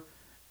jumper.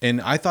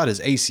 And I thought his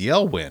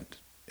ACL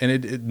went.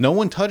 And no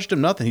one touched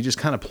him, nothing. He just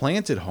kind of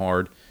planted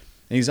hard.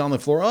 And he's on the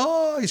floor.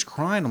 Oh, he's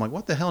crying. I'm like,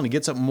 what the hell? And he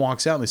gets up and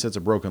walks out, and they said it's a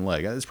broken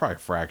leg. It's probably a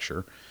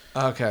fracture.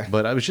 Okay.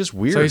 But it was just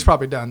weird. So he's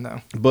probably done,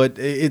 though. But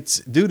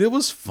it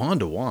was fun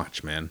to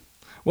watch, man.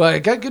 Well,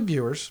 it got good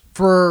viewers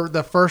for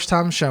the first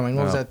time showing.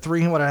 What was that?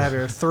 What I have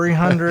here?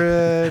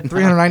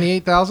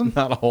 398,000?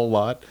 Not a whole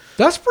lot.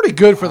 That's pretty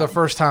good for the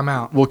first time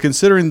out. Well,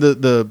 considering they're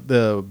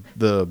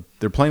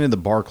playing in the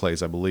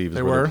Barclays, I believe,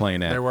 is where they're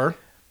playing at. They were.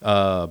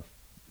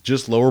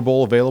 Just lower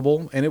bowl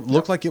available, and it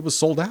looked like it was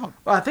sold out.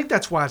 Well, I think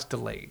that's why it's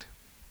delayed.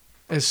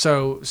 Is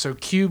so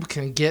Cube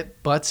can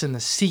get butts in the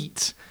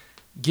seats,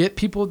 get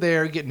people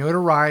there, get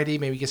notoriety,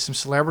 maybe get some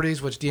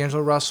celebrities, which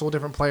D'Angelo Russell,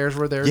 different players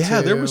were there too.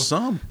 Yeah, there was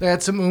some. They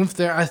had some oomph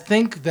there. I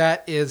think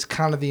that is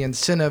kind of the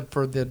incentive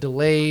for the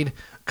delayed.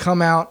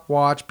 Come out,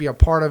 watch, be a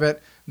part of it,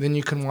 then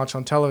you can watch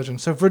on television.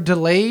 So for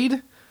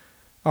delayed,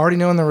 already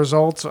knowing the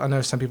results, I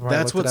know some people probably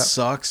That's looked what it up.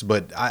 sucks,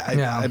 but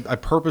I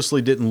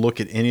purposely didn't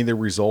look at any of the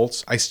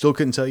results. I still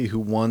couldn't tell you who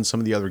won some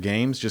of the other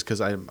games just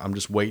because I'm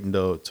just waiting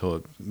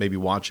to maybe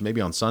watch it,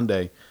 maybe on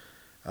Sunday.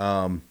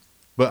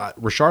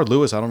 But Rashard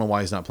Lewis, I don't know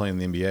why he's not playing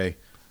in the NBA.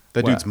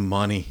 That dude's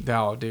money.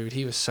 Oh, dude,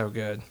 he was so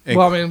good. And,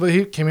 well, I mean,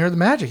 he came here with the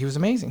Magic. He was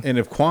amazing. And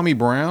if Kwame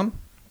Brown,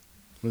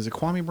 was it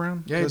Kwame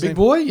Brown? Yeah, big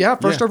boy. Yeah,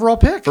 first overall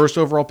pick. First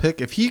overall pick.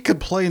 If he could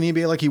play in the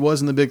NBA like he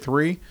was in the Big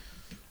Three,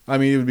 I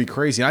mean, it would be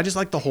crazy. And I just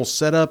like the whole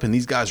setup, and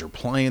these guys are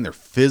playing. They're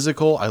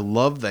physical. I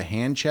love the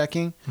hand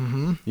checking.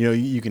 Mm-hmm. You know,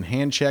 you can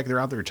hand check. They're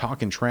out there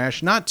talking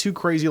trash. Not too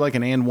crazy like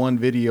an and one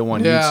video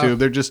on YouTube.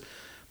 They're just,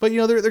 but you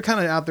know, they're kind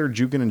of out there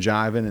juking and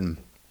jiving, and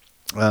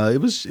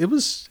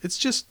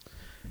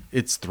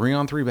it's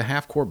 3-on-3 but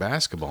half court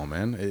basketball,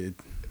 man.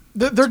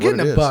 They're getting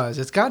a buzz.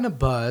 It's gotten a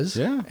buzz.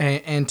 Yeah.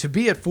 And to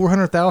be at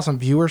 400,000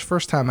 viewers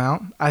first time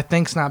out, I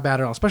think's not bad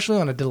at all, especially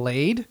on a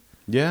delayed.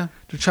 Yeah.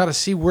 To try to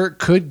see where it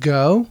could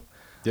go.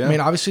 Yeah. I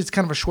mean, obviously, it's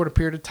kind of a shorter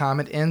period of time.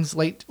 It ends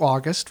late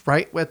August,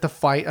 right at the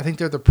fight. I think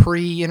they're the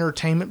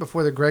pre-entertainment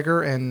before the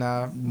Gregor and.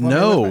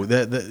 No,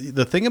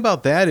 the thing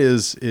about that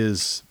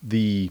is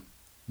the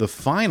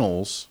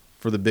finals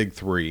for the Big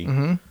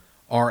Three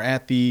are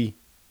at the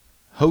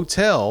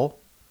hotel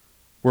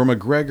where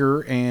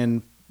McGregor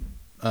and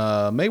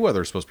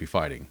Mayweather are supposed to be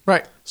fighting.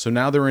 Right. So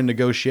now they're in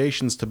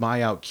negotiations to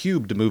buy out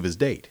Cube to move his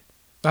date.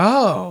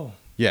 Oh.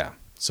 Yeah.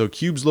 So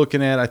Cube's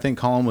looking at, I think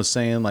Colin was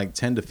saying like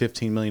 $10 to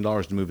 $15 million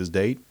to move his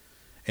date,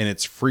 and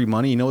it's free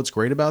money. You know what's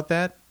great about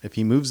that? If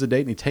he moves the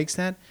date and he takes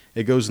that,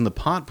 it goes in the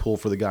pot pool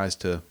for the guys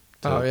to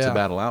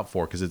battle out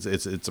for because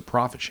it's a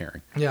profit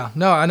sharing. Yeah,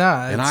 no, I know,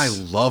 and I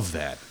love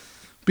that.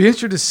 Be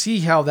interested to see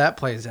how that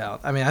plays out.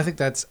 I mean, I think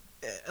that's.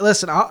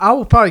 Listen,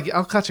 I'll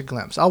catch a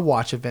glimpse. I'll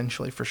watch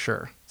eventually for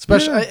sure.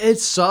 Especially, it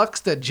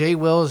sucks that Jay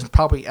Will is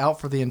probably out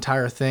for the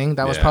entire thing.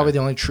 That was probably the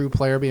only true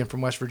player being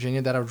from West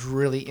Virginia that I was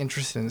really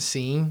interested in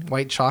seeing.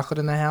 White chocolate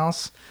in the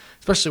house,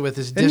 especially with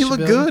his dish. And he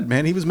looked good,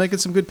 man. He was making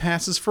some good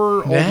passes for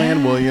Old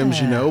Man Williams,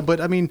 you know.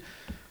 But I mean,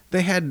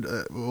 they had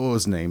what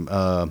was his name?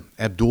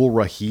 Abdul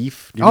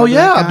Rahif. Oh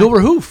yeah, Abdul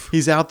Rahuf.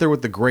 He's out there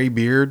with the gray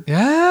beard.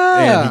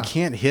 Yeah, and he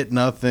can't hit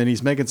nothing.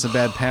 He's making some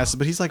bad passes,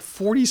 but he's like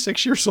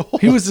 46 years old.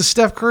 He was the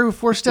Steph Curry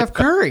before Steph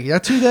Curry.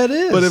 That's who that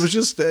is. But it was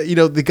just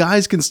the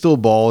guys can still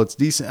ball. It's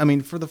decent. I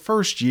mean, for the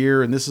first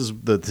year, and this is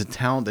the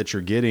talent that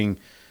you're getting.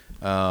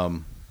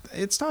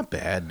 It's not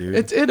bad,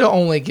 dude. It'll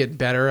only get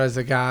better as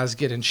the guys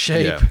get in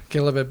shape, get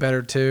a little bit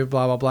better too,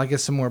 blah, blah, blah, get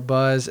some more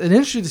buzz. It's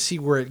interesting to see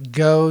where it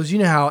goes. You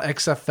know how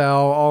XFL,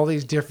 all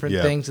these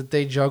different things that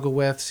they juggle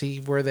with, see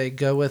where they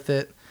go with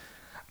it.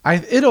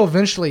 It'll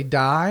eventually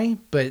die,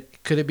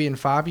 but could it be in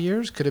 5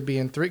 years? Could it be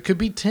in 3? Could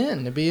be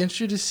 10. It'd be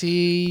interesting to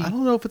see. I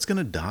don't know if it's going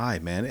to die,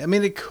 man. I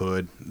mean, it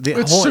could.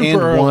 It's whole super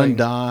and early. one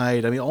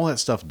died. I mean, all that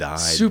stuff died.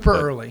 Super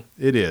early.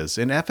 It is.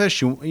 And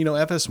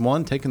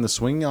FS1 taking the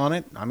swing on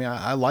it. I mean,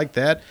 I like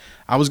that.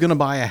 I was going to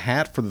buy a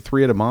hat for the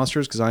Three-Headed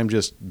Monsters because I'm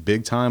just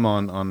big time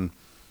on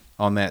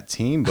that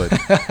team. But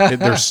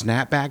they're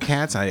snapback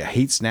hats. I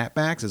hate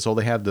snapbacks. That's all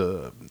they have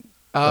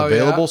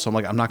available. So I'm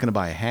like, I'm not going to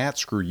buy a hat.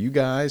 Screw you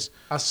guys.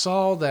 I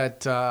saw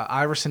that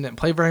Iverson didn't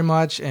play very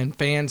much, and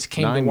fans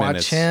came 9 to watch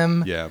minutes.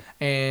 him. Yeah.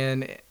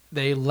 And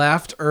they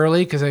left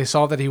early because they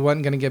saw that he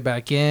wasn't going to get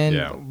back in.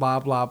 Yeah. Blah,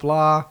 blah,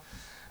 blah.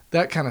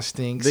 That kind of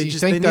stinks. They You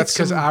just- think they need that's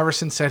because some-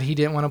 Iverson said he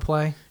didn't want to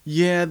play?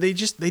 Yeah, they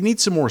need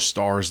some more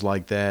stars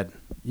like that.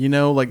 You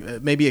know,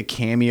 like maybe a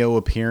cameo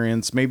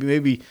appearance.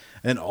 Maybe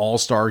an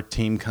all-star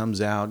team comes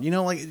out. You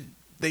know, like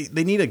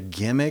they need a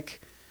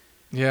gimmick.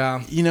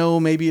 Yeah. You know,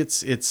 maybe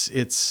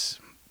it's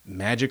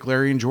Magic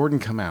Larry and Jordan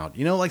come out.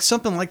 You know, like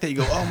something like that. You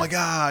go, oh my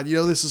God,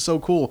 this is so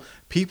cool.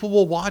 People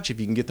will watch if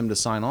you can get them to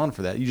sign on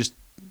for that. You just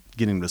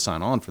getting them to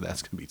sign on for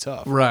that's going to be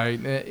tough. Right.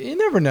 You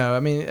never know.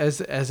 I mean,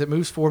 as it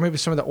moves forward, maybe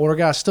some of the older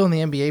guys still in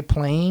the NBA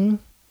playing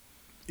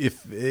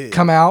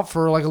come out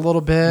for like a little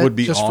bit, would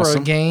be just awesome.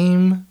 for a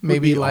game.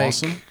 Maybe be like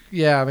awesome.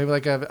 maybe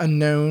like a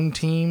known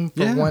team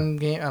for Yeah. one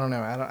game. I don't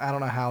know. I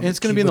don't know how. And it's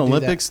going to be in the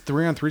Olympics.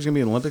 3-on-3 is going to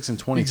be in the Olympics in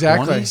 2020.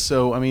 Exactly.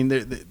 So I mean,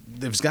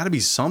 there's got to be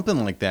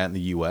something like that in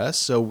the U.S.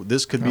 So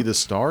this could be the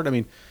start. I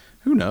mean,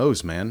 who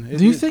knows, man?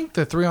 Do you think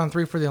the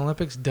 3-on-3 for the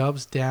Olympics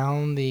dubs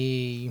down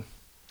the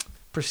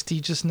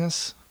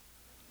prestigiousness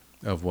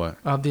of what?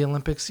 of the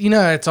Olympics?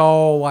 It's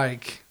all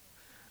like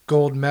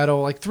gold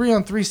medal. Like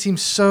 3-on-3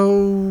 seems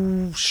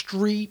so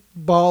street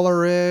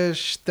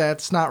baller-ish.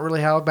 That's not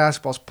really how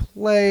basketball's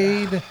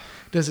played.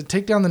 Does it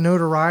take down the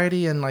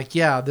notoriety and like,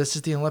 yeah, this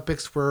is the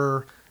Olympics,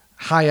 we're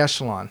high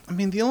echelon? I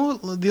mean, the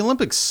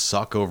Olympics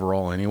suck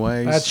overall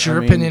anyways. That's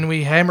your opinion.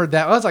 We hammered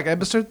that. Well, that's like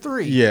episode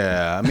 3.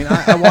 Yeah. I mean,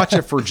 I watch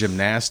it for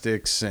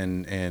gymnastics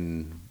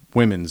and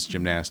women's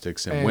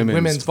gymnastics and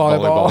women's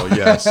volleyball.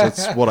 Yes,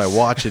 that's what I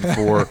watch it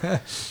for.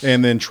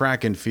 And then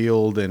track and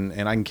field, and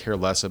I can care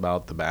less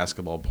about the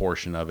basketball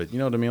portion of it. You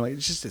know what I mean? Like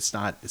it's just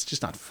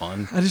not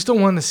fun. I just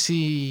don't want to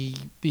see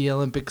the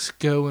Olympics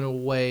go in a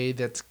way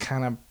that's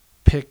kind of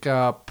pick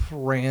up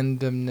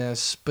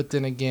randomness, but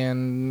then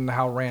again,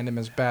 how random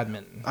is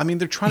badminton? I mean,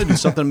 they're trying to do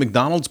something.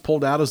 McDonald's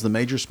pulled out as the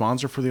major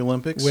sponsor for the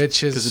Olympics,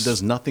 which is because it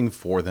does nothing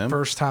for them.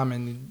 First time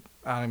in,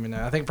 I don't even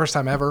know. I think first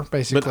time ever,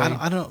 basically. But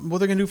I don't know what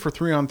they're going to do for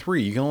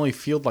 3-on-3. You can only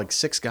field like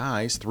 6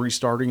 guys, 3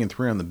 starting and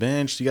 3 on the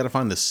bench. So you got to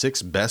find the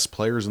 6 best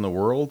players in the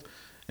world,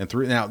 and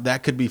 3. Now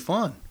that could be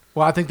fun.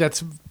 Well, I think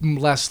that's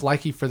less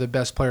likely for the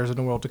best players in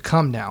the world to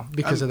come now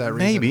because of that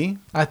reason. Maybe.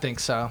 I think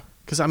so.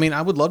 Because, I mean,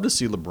 I would love to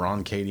see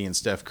LeBron, Katie, and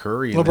Steph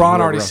Curry. LeBron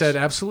already said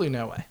absolutely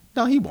no way.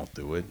 No, he won't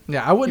do it.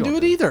 Yeah, I wouldn't do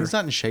it either. He's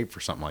not in shape for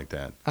something like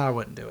that. I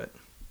wouldn't do it.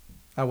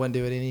 I wouldn't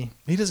do it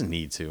He doesn't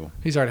need to.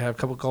 He's already had a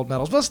couple gold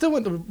medals. But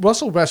still,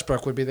 Russell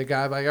Westbrook would be the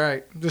guy. Like, all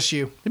right, just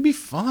you. It'd be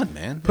fun,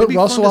 man. Put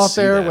Russell out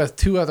there with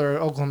 2 other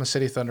Oklahoma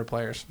City Thunder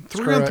players.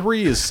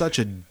 3-on-3 is such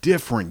a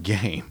different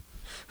game.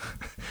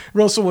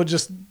 Russell would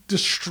just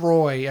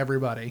destroy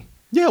everybody.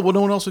 Yeah, well,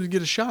 no one else would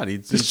get a shot.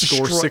 He'd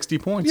score 60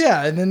 points.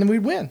 Yeah, and then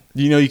we'd win.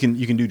 You know, you can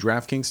do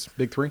DraftKings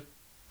Big 3.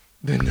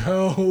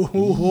 No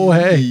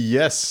way.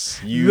 Yes,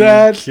 you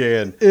that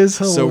can. Is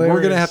hilarious. So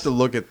we're gonna have to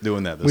look at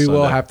doing that this Sunday. We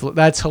will have to.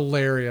 That's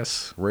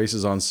hilarious.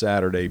 Races on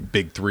Saturday,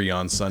 Big 3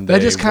 on Sunday.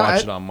 That just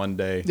watch it on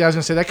Monday. Yeah, I was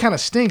gonna say that kind of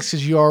stinks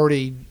because you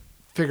already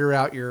figure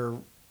out your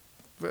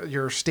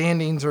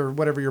standings or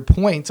whatever your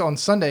points on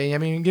Sunday. I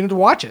mean, you get to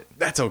watch it.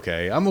 That's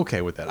okay. I'm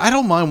okay with that. I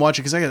don't mind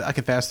watching because I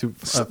can fast through.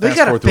 They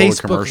got to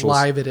Facebook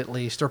Live it at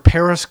least, or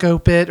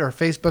Periscope it, or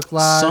Facebook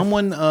Live.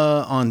 Someone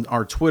on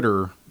our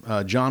Twitter,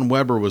 John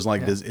Weber, was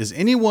like, "Is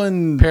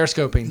anyone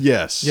periscoping?"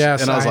 Yes.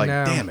 Yes. And I was like,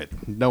 know. "Damn it,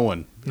 no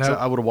one." Nope. So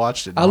I would have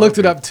watched it. I looked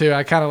it up too.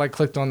 I kind of like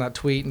clicked on that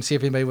tweet and see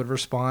if anybody would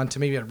respond to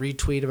maybe a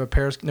retweet of a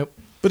Periscope. Nope.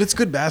 But it's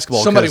good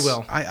basketball. Somebody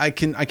will. I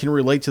can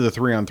relate to the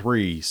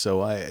 3-on-3.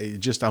 So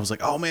I was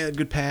like, oh man,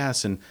 good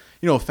pass. And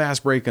you know, a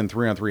fast break on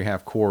 3-on-3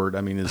 half court,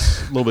 I mean,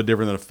 is a little bit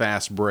different than a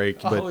fast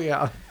break. But, oh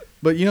yeah.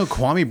 But you know,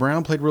 Kwame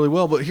Brown played really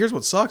well. But here's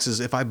what sucks is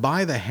if I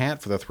buy the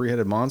hat for the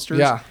 3-headed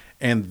monsters,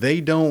 and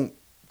they don't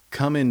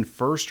come in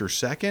first or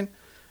second,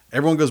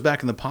 everyone goes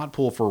back in the pot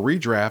pool for a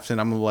redraft, and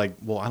I'm like,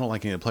 well, I don't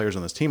like any of the players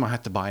on this team. I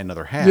have to buy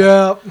another hat.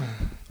 Yeah.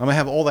 I'm going to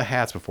have all the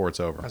hats before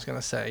it's over. I was going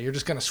to say, you're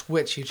just going to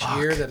switch each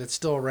year that it's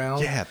still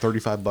around. Yeah,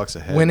 $35 a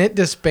head. When it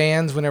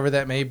disbands, whenever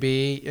that may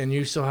be, and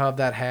you still have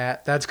that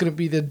hat, that's going to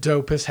be the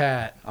dopest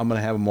hat. I'm going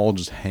to have them all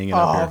just hanging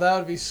up here. Oh, that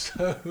would be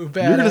so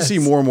bad. You're going to see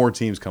more and more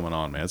teams coming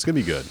on, man. It's going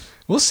to be good.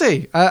 We'll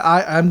see.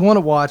 I'm going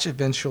to watch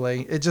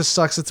eventually. It just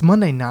sucks. It's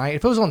Monday night.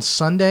 If it was on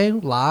Sunday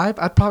live,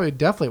 I'd probably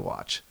definitely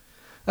watch.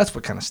 That's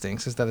what kind of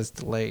stinks is that it's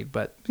delayed,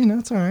 but you know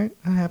it's all right.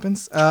 It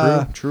happens.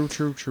 True.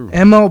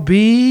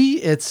 MLB,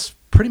 it's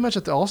pretty much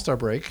at the All-Star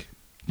break,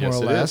 more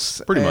or less.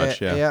 Is. Pretty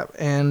much, yeah. Yeah,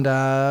 and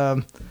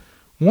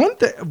one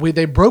thing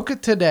they broke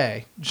it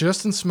today.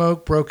 Justin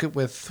Smoke broke it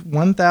with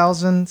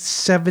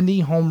 1,070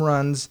 home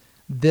runs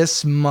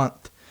this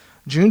month,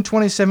 June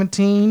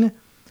 2017.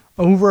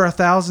 Over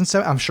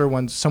 1,007. I'm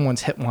sure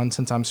someone's hit one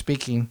since I'm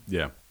speaking.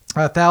 Yeah,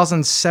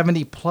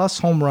 1,070 plus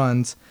home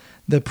runs.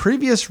 The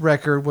previous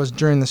record was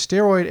during the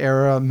steroid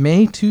era,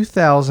 May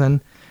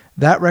 2000.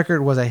 That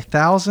record was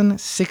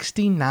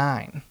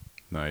 1,069.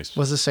 Nice.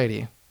 What's this say to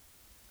you?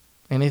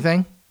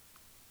 Anything?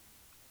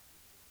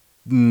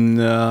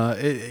 No,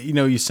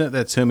 you sent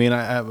that to me, and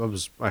I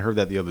heard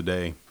that the other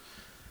day.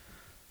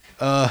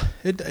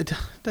 It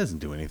doesn't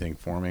do anything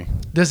for me.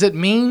 Does it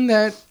mean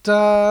that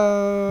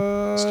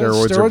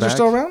steroids are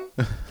still around,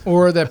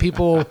 or that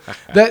people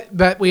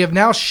that we have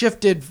now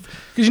shifted?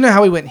 Because you know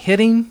how we went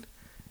hitting.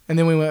 And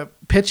then we went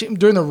pitching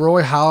during the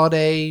Roy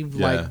Halladay,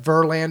 like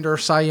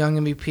Verlander, Cy Young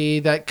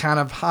MVP, that kind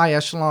of high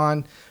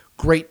echelon,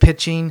 great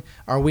pitching.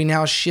 Are we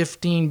now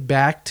shifting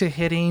back to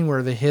hitting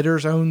where the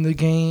hitters own the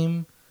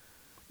game?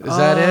 Is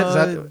that it? Is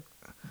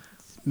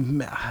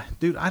that,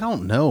 dude, I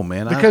don't know,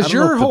 man. Because I don't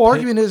your whole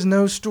argument is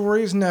no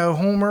stories, no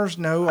homers,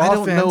 no offense. I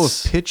don't know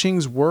if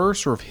pitching's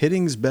worse or if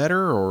hitting's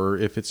better or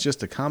if it's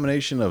just a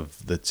combination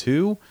of the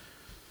two.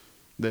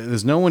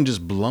 There's no one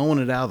just blowing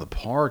it out of the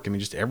park. I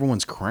mean, just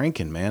everyone's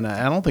cranking, man.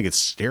 I don't think it's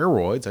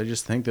steroids. I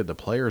just think that the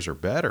players are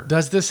better.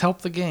 Does this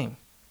help the game?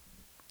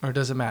 Or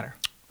does it matter?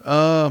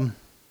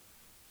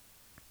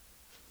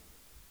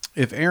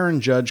 If Aaron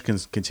Judge can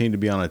continue to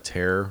be on a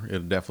tear,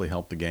 it'll definitely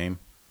help the game.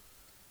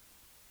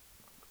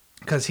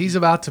 Because he's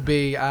about to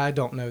be, I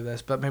don't know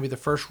this, but maybe the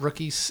first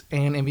rookies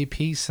and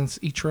MVP since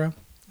Ichiro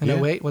in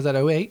 08. Was that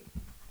 08?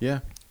 Yeah.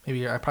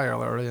 Maybe I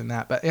probably earlier than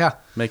that, but yeah.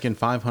 Making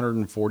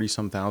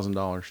 $540-some-thousand.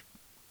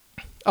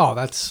 Oh,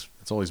 that's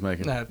all he's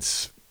making.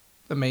 That's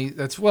amazing.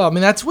 That's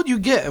what you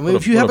get.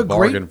 If you have a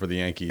bargain for the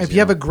Yankees, if you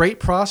have a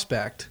great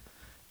prospect,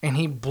 and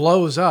he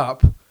blows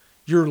up,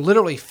 you're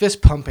literally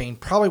fist pumping,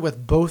 probably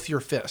with both your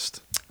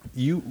fists.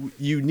 You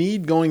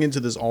need, going into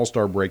this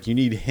All-Star break, you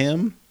need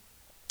him,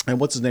 and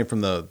what's his name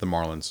from the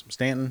Marlins?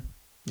 Stanton?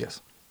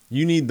 Yes.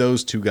 You need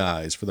those two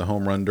guys for the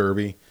home run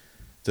derby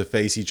to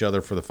face each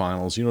other for the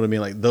finals. You know what I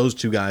mean? Like, those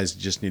two guys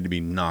just need to be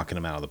knocking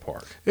them out of the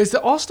park. Is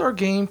the All-Star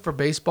game for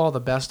baseball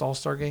the best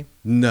All-Star game?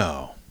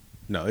 No,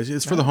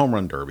 it's for the home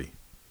run derby.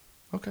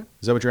 Okay.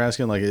 Is that what you're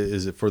asking? Like,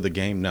 is it for the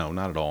game? No,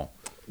 not at all.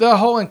 The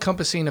whole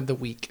encompassing of the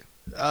week.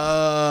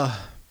 No.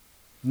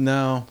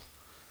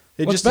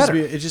 What's better?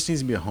 It just needs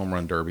to be a home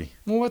run derby.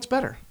 Well, what's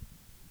better?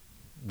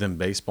 Than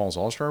baseball's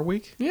All-Star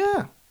week?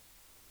 Yeah.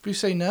 If you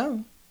say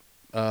no.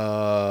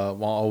 Well,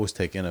 I'll always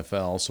take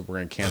NFL, so we're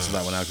going to cancel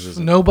that one out because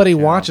nobody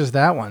watches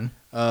that one.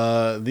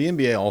 The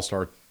NBA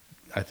All-Star,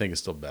 I think, is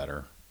still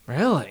better.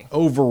 Really?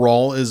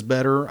 Overall is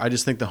better. I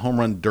just think the home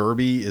run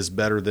derby is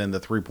better than the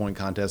 3-point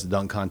contest, the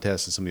dunk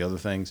contest, and some of the other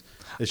things.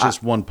 It's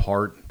just one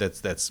part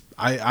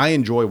I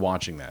enjoy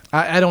watching that.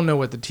 I don't know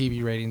what the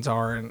TV ratings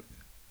are, and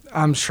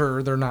I'm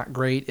sure they're not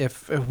great.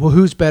 If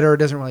who's better, it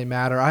doesn't really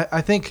matter.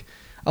 I think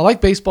I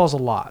like baseballs a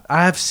lot.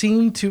 I have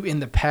seemed to,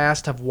 in the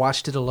past, have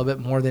watched it a little bit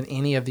more than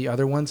any of the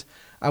other ones.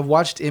 I've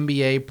watched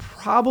NBA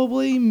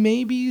probably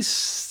maybe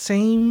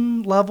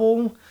same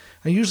level.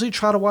 I usually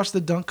try to watch the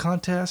dunk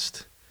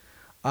contest.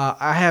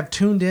 I have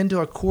tuned into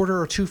a quarter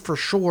or two for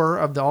sure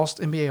of the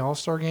NBA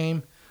All-Star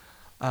game.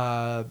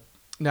 Now,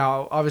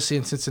 obviously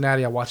in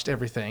Cincinnati, I watched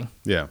everything.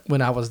 Yeah.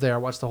 When I was there, I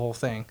watched the whole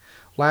thing.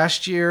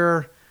 Last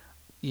year,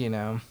 I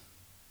don't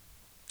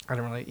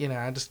really,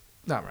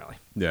 not really.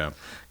 Yeah.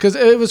 Because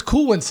it was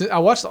cool when I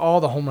watched all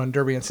the home run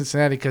derby in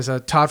Cincinnati because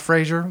Todd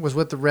Frazier was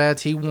with the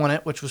Reds. He won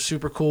it, which was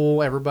super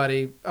cool.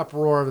 Everybody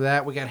uproar over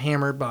that. We got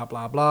hammered, blah,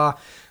 blah, blah.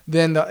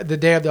 Then the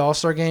day of the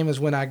All-Star game is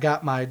when I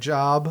got my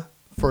job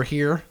for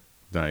here.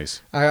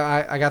 Nice.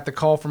 I got the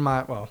call from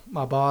my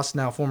boss,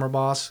 now former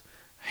boss,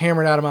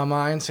 hammered out of my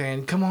mind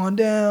saying, come on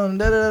down,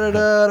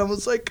 da-da-da-da. And I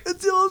was like,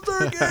 it's the All-Star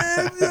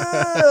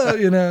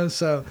game, yeah!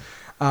 So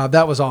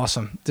that was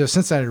awesome. The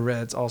Cincinnati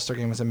Reds All-Star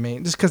game was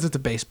amazing just because it's a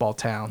baseball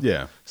town.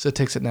 Yeah. So it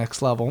takes it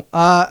next level.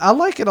 I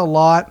like it a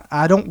lot.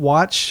 I don't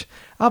watch.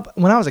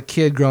 When I was a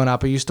kid growing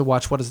up, I used to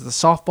watch, the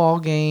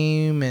softball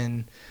game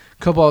and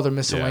a couple other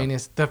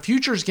miscellaneous. Yeah. The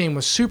Futures game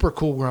was super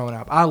cool growing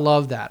up. I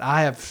love that.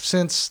 I have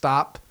since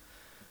stopped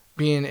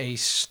being a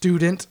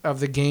student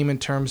of the game in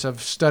terms of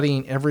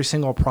studying every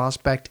single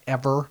prospect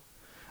ever.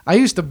 I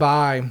used to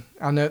buy,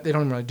 I know they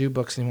don't really do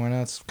books anymore.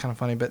 Now it's kind of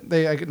funny, but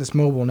I get this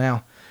mobile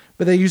now.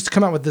 But they used to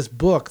come out with this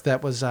book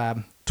that was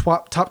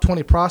top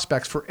 20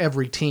 prospects for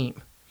every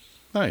team.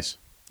 Nice.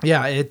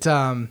 Yeah,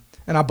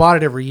 and I bought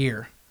it every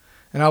year.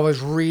 And I would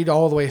read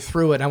all the way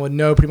through it, and I would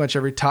know pretty much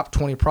every top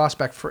 20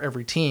 prospect for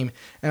every team.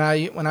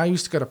 And when I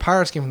used to go to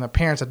Pirates games with my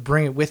parents, I'd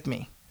bring it with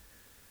me.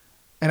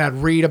 And I'd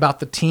read about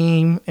the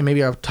team and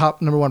maybe our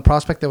top number one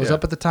prospect that was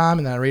up at the time.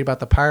 And then I'd read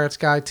about the Pirates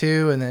guy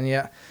too. And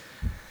then,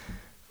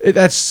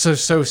 that's so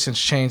since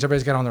changed.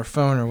 Everybody's got on their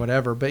phone or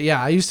whatever. But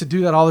yeah, I used to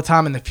do that all the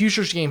time. And the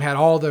Futures game had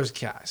all those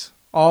guys,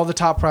 all the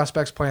top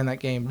prospects playing that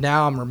game.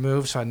 Now I'm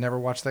removed, so I never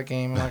watched that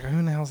game. I'm like,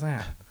 who the hell's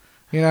that?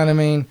 You know what I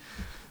mean?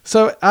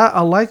 So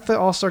I like the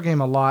All-Star game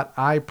a lot.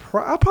 I'll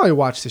probably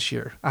watch this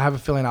year. I have a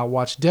feeling I'll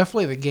watch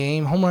definitely the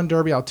game. Home Run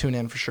Derby, I'll tune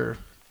in for sure.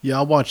 Yeah,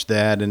 I'll watch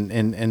that,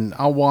 and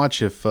I'll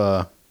watch if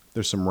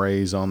there's some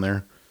Rays on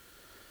there.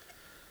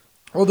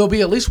 Well, there'll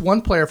be at least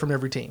one player from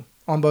every team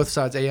on both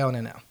sides, AL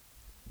and NL.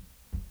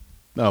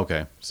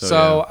 Okay.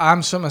 So I'm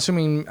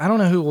assuming, I don't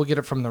know who will get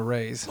it from the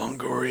Rays.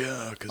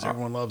 Longoria, because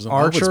everyone loves him.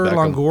 Archer,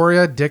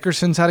 Longoria,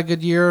 Dickerson's had a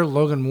good year.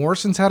 Logan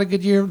Morrison's had a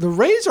good year. The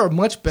Rays are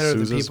much better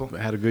than people.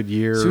 Had a good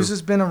year.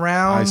 Sousa's been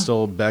around. I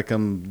still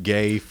Beckham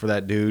gay for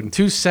that dude.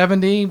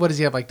 270. What does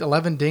he have, like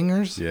 11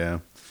 dingers? Yeah.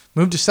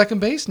 Moved to second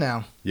base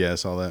now. Yeah, I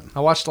saw that. I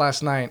watched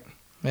last night.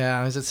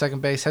 Yeah, he's at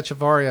second base.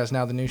 Hechavarria is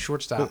now the new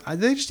shortstop. But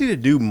they just need to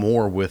do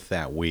more with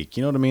that week.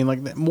 You know what I mean?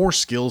 Like more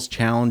skills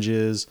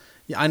challenges.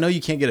 Yeah, I know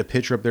you can't get a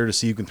pitcher up there to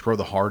see who can throw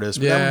the hardest.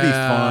 But that would be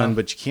fun,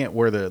 but you can't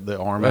wear the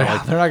arm out.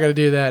 Like, they're not going to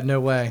do that. No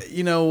way. A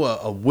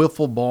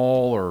wiffle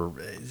ball or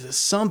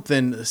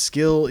something,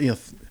 skill. The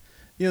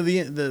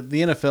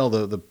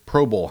NFL, the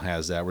Pro Bowl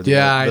has that. Where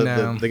I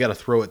know. They got to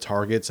throw at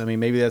targets. I mean,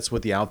 maybe that's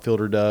what the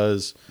outfielder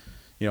does.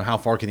 How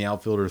far can the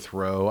outfielder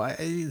throw?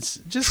 It's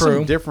just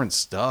some different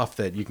stuff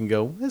that you can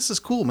go, this is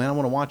cool, man. I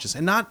want to watch this.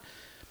 And not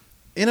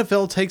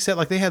NFL takes that.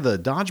 Like they had the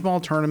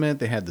dodgeball tournament.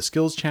 They had the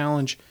skills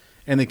challenge.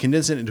 And they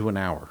condense it into an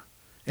hour.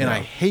 And I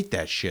hate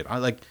that shit.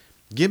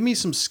 Give me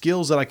some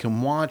skills that I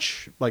can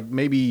watch. Like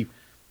maybe,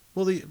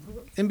 the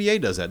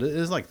NBA does that.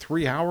 It's like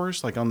 3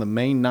 hours, like on the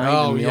main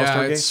night in the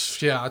All-Star game.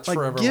 It's like,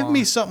 forever give long.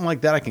 me something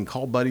like that I can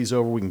call buddies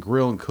over. We can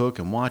grill and cook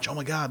and watch. Oh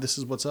my God, this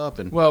is what's up.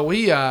 And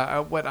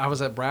I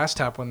was at Brass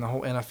Tap when the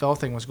whole NFL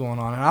thing was going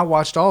on, and I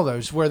watched all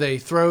those where they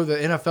throw the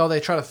NFL. They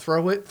try to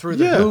throw it through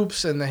the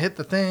hoops and they hit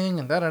the thing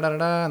and da da da da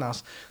da.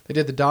 And they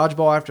did the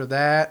dodgeball after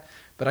that.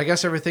 But I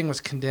guess everything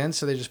was condensed,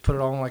 so they just put it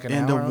all in like an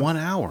Into hour. 1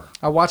 hour.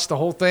 I watched the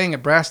whole thing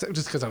at Brass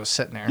just because I was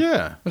sitting there.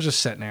 Yeah. I was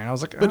just sitting there, and I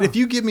was like, But if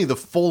you give me the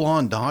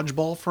full-on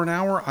dodgeball for an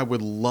hour, I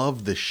would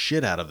love the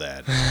shit out of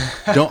that.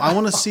 I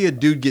want to see a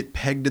dude get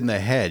pegged in the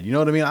head. You know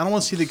what I mean? I don't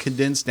want to see the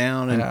condensed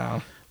down and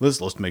Yeah.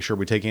 let's make sure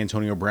we take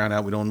Antonio Brown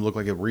out. We don't look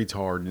like a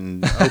retard.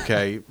 And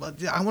okay,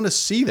 but I want to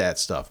see that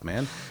stuff,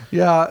 man.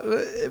 Yeah,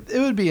 it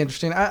would be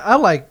interesting. I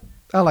like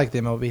the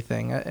MLB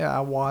thing. I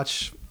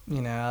watch.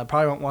 I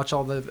probably won't watch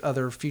all the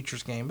other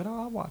futures game, but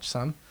I'll watch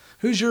some.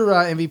 Who's your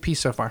MVP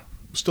so far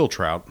Still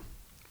Trout.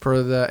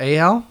 for the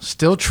AL?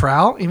 Still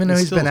Trout, even though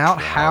he's Still been out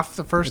Trout. half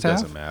the first It half.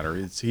 doesn't matter.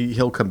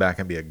 He'll come back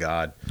and be a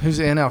god. Who's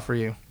the NL for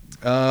you?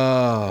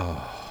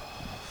 Oh,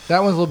 That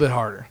one's a little bit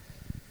harder.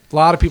 A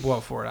lot of people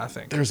vote for it, I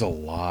think. there's a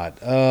lot.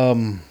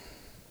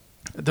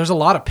 There's a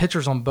lot of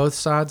pitchers on both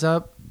sides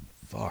up.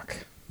 Fuck.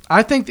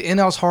 I think the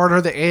NL's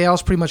harder. The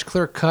AL's pretty much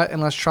clear cut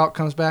unless Trout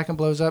comes back and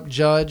blows up.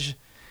 Judge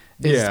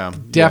is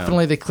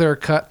definitely the clear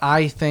cut,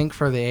 I think,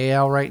 for the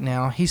AL right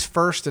now. He's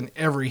first in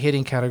every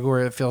hitting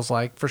category, it feels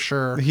like, for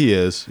sure. He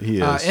is.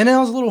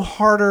 NL's a little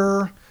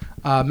harder.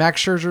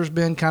 Max Scherzer's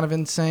been kind of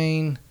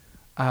insane.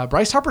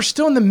 Bryce Harper's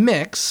still in the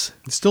mix.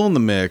 Still in the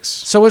mix.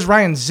 So is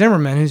Ryan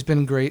Zimmerman, who's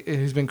been great,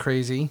 who's been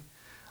crazy.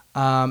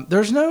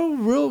 There's no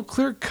real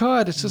clear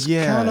cut. It's just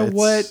kind of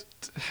what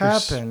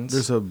happens.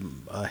 There's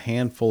a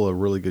handful of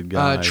really good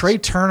guys. Trey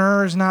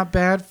Turner is not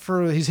bad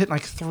he's hitting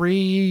like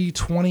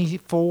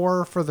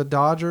 324 for the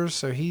Dodgers,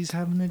 so he's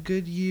having a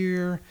good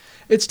year.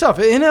 It's tough.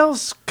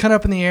 NL's kind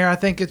of up in the air. I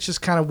think it's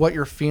just kind of what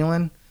you're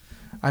feeling.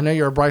 I know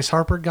you're a Bryce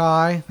Harper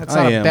guy. That's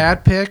not a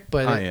bad pick,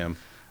 but I am.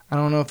 I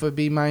don't know if it would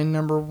be my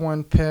number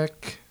one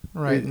pick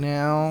right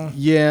now.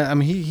 Yeah, I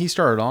mean he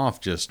started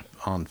off just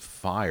on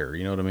fire,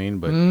 you know what I mean?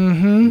 But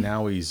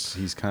now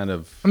he's kind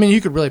of. I mean,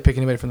 you could really pick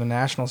anybody from the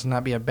Nationals and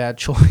not be a bad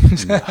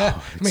choice. No, I mean,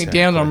 exactly.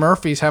 Daniel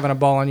Murphy's having a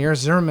ball on years.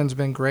 Zimmerman's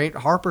been great.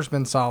 Harper's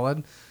been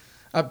solid.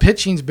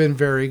 Pitching's been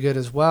very good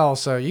as well.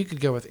 So you could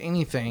go with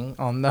anything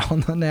on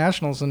the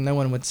Nationals, and no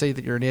one would say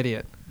that you're an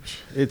idiot.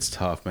 It's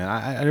tough, man.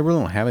 I really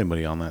don't have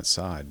anybody on that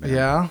side, man.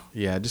 Yeah?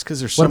 Yeah, just because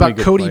there's so What many about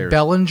good Cody players.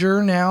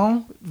 Bellinger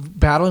now,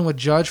 battling with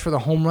Judge for the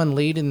home run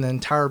lead in the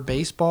entire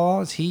baseball?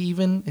 Is he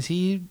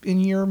in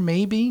your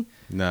maybe?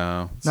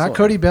 No. it's Not still-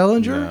 Cody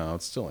Bellinger? No,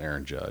 it's still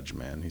Aaron Judge,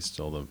 man. He's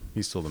still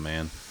the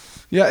man.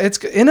 Yeah, it's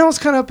NL's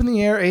kind of up in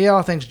the air. AL,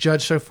 I think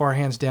Judge so far,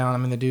 hands down. I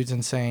mean, the dude's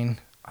insane.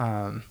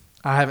 I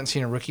haven't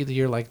seen a rookie of the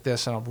year like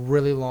this in a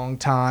really long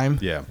time.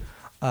 Yeah.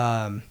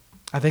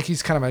 I think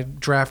he's kind of a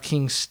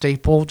DraftKings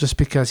staple just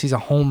because he's a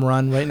home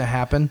run waiting to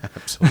happen.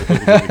 Absolutely.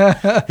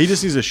 He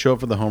just needs to show up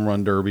for the home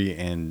run derby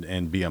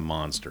and be a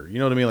monster. You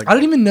know what I mean? Like, I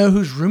don't even know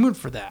who's rumored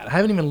for that. I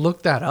haven't even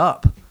looked that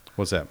up.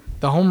 what's that?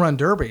 The home run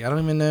derby. I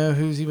don't even know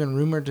who's even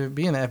rumored to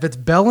be in that. If it's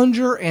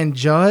Bellinger and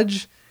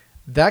Judge,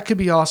 that could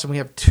be awesome. We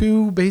have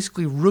two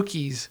basically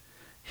rookies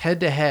head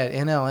to head,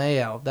 NL,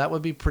 AL. That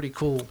would be pretty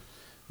cool.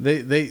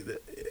 They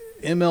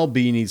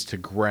MLB needs to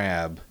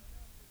grab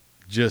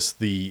just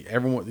the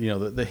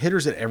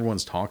hitters that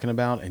everyone's talking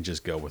about and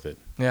just go with it.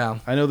 Yeah.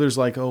 I know there's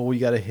like, we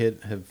got to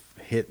have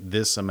hit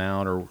this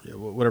amount or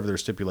whatever their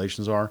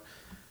stipulations are.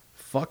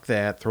 Fuck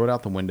that. Throw it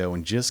out the window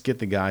and just get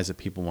the guys that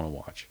people want to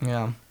watch.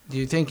 Yeah. Do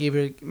you think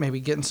even maybe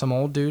getting some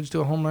old dudes to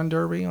a home run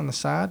derby on the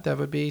side, that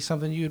would be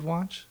something you'd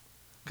watch?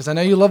 Because I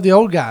know you love the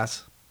old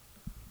guys.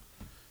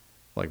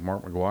 Like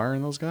Mark McGwire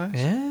and those guys?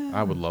 Yeah.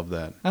 I would love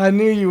that. I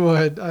knew you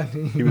would.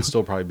 He would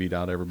still probably beat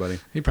out everybody.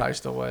 He probably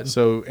still would.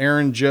 So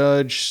Aaron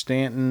Judge,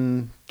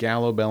 Stanton,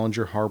 Gallo,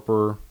 Bellinger,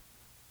 Harper,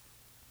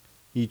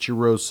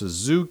 Ichiro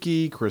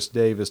Suzuki, Chris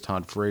Davis,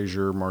 Todd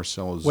Frazier,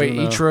 Marcell Ozuna. Wait,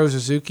 Ichiro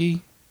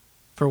Suzuki?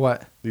 For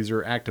what? These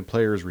are active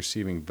players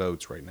receiving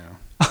votes right now.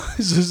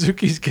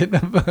 Suzuki's getting a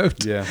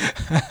vote. Yeah.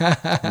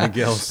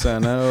 Miguel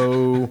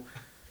Sano,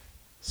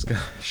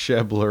 Scott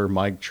Schebler,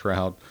 Mike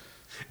Trout.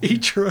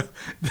 Ichiro,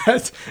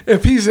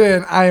 if he's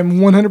in, I am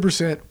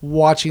 100%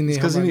 watching the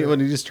Because home run derby. when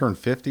he just turned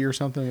 50 or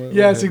something?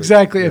 Yes,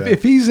 exactly. Yeah.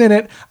 If he's in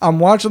it, I'm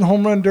watching the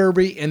home run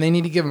derby, and they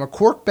need to give him a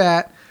cork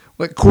bat,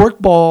 like cork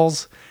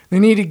balls. They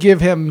need to give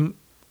him,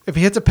 if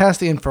he hits it past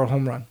the end, for a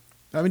home run.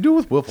 I mean, do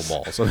it with wiffle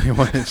balls. I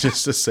mean,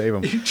 just to save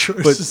him.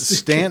 Ichiro But Suzuki.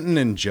 Stanton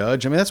and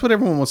Judge, I mean, that's what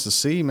everyone wants to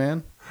see,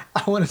 man.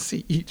 I want to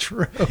see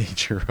Ichiro.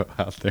 Ichiro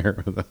out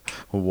there with a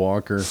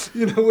walker.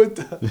 You know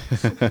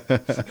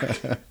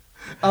what?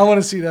 I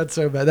want to see that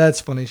so bad.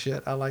 That's funny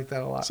shit. I like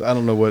that a lot. So I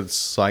don't know what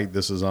site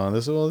this is on.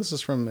 This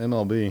is from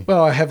MLB.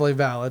 Well, heavily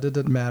valid. It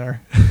doesn't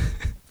matter.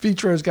 If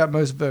Ichiro's got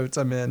most votes,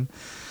 I'm in.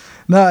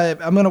 No,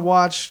 I'm going to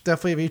watch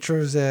definitely if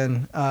Ichiro's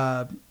in.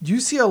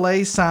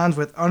 UCLA signs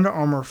with Under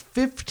Armour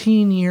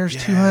 15 years,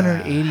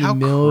 $280 How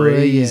million.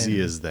 crazy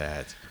is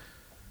that?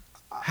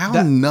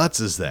 How nuts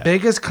is that?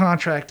 Biggest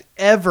contract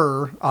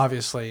ever,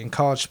 obviously, in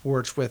college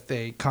sports with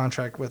a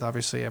contract with,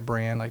 obviously, a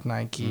brand like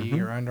Nike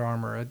or Under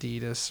Armour,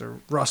 Adidas, or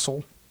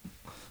Russell.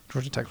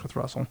 Georgia Tech's with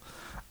Russell.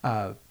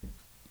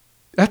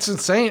 That's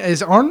insane.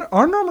 Is Under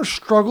Armour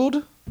struggled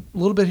a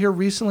little bit here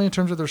recently in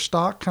terms of their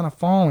stock kind of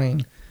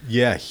falling?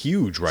 Yeah,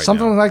 huge right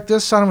Something now. like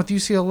this signing with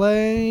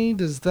UCLA,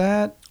 does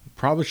that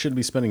probably shouldn't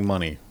be spending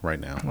money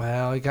right now.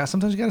 Well,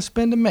 sometimes you got to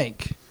spend to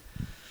make.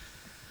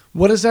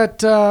 What is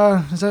that?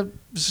 Is that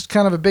just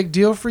kind of a big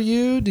deal for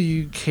you? Do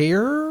you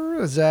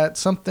care? Is that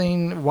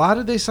something? Why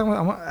did they sign with?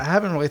 I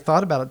haven't really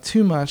thought about it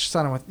too much.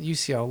 Signing with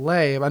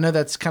UCLA, I know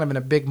that's kind of in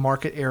a big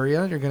market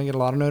area. You're going to get a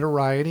lot of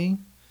notoriety,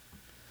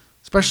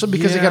 especially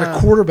because they got a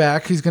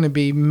quarterback who's going to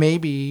be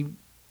maybe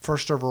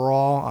first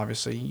overall.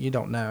 Obviously, you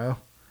don't know.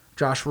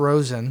 Josh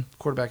Rosen,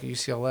 quarterback at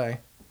UCLA.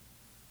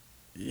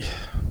 Yeah.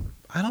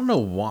 I don't know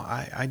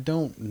why. I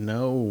don't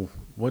know.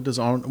 What does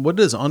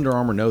Under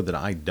Armour know that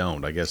I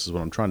don't? I guess is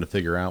what I'm trying to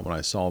figure out when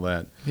I saw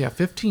that. Yeah,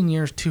 15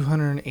 years,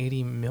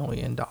 $280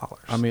 million.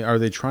 I mean, are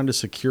they trying to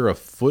secure a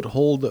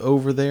foothold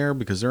over there?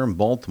 Because they're in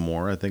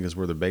Baltimore, I think is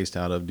where they're based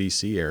out of,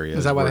 D.C. area.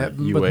 Is that why they have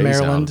with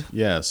Maryland?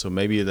 Yeah, so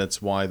maybe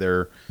that's why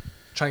they're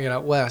trying to get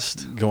out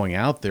west. Going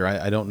out there.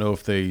 I don't know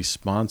if they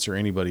sponsor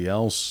anybody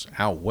else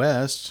out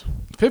west.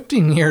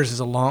 15 years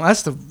is a long.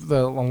 That's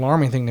the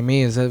alarming thing to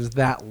me is it was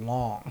that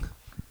long.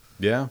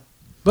 Yeah.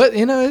 But,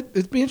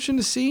 it'd be interesting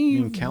to see.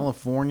 In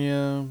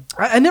California,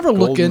 I never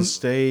look in. Golden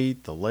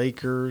State, the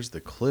Lakers, the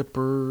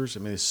Clippers. I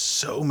mean, there's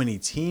so many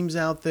teams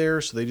out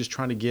there, so they just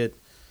trying to get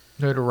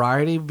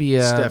notoriety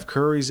via Steph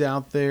Curry's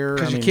out there.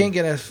 Because you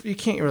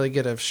can't really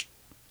get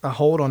a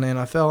hold on the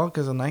NFL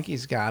because the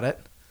Nike's got it.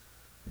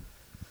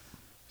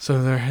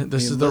 So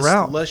this is the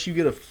route. Unless you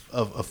get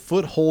a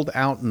foothold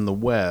out in the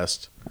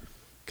West,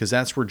 because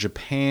that's where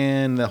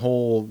Japan, the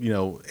whole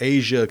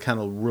Asia kind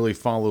of really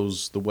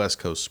follows the West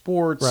Coast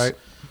sports. Right.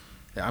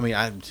 I mean,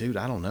 I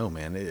don't know,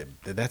 man.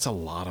 That's a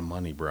lot of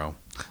money, bro.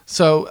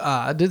 So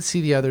I did see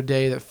the other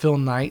day that Phil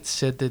Knight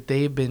said that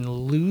they've been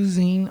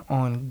losing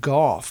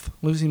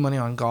money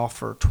on golf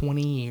for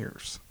 20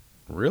 years.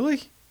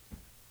 Really?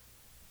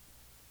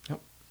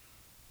 Yep.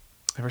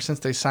 Ever since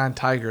they signed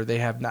Tiger, they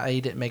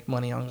didn't make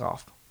money on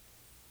golf.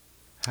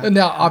 And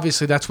now,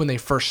 obviously, that's when they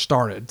first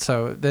started.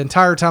 So the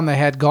entire time they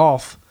had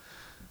golf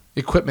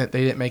equipment,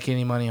 they didn't make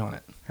any money on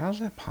it. How's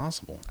that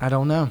possible? I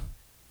don't know.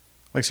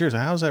 Like, seriously,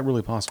 how is that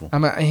really possible?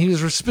 He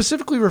was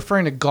specifically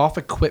referring to golf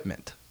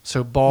equipment,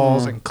 so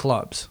balls and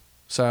clubs.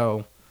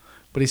 So,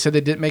 but he said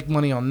they didn't make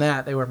money on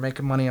that. They were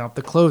making money off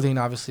the clothing,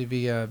 obviously,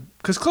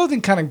 because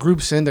clothing kind of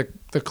groups into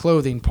the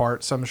clothing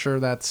part. So I'm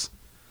sure that's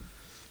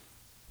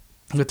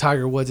the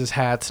Tiger Woods'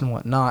 hats and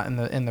whatnot,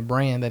 and the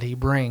brand that he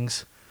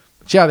brings.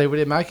 But yeah, they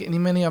didn't make any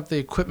money off the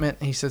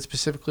equipment. He said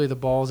specifically the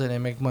balls, they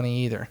didn't make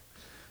money either.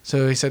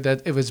 So he said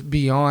that it was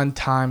beyond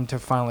time to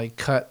finally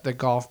cut the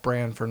golf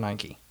brand for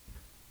Nike.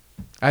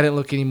 I didn't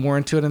look any more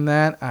into it than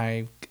that.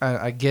 I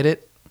get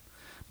it,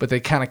 but they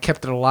kind of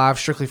kept it alive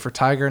strictly for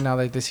Tiger. Now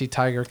they see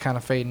Tiger kind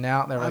of fading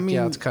out. They're like,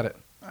 yeah, let's cut it.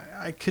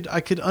 I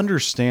could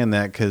understand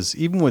that because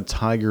even with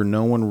Tiger,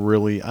 no one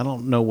really. I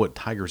don't know what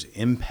Tiger's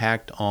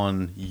impact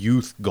on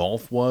youth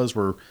golf was,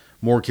 where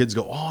more kids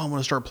go, "Oh, I want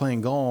to start playing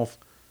golf."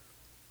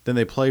 Then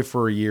they play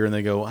for a year and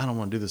they go, "I don't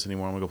want to do this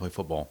anymore. I'm going to go play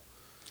football."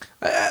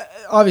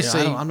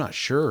 Obviously, I'm not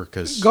sure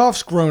because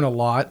golf's grown a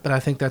lot, but I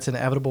think that's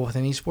inevitable with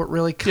any sport.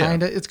 Really,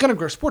 kind of, it's going to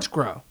grow. Sports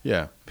grow.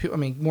 Yeah,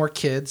 more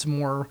kids,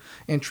 more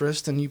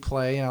interest, and you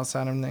play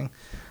outside of everything.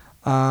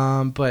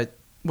 But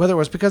whether it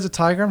was because of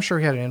Tiger, I'm sure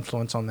he had an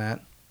influence on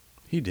that.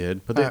 He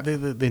did, but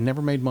they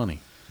never made money.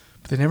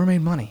 But they never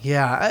made money.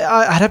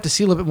 Yeah, I'd have to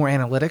see a little bit more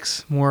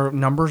analytics, more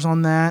numbers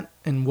on that,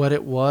 and what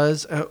it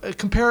was.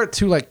 Compare it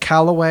to like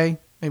Callaway,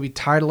 maybe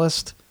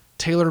Titleist,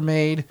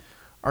 TaylorMade.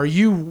 Are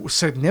you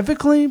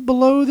significantly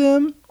below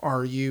them?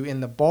 Are you in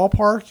the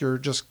ballpark? You're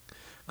just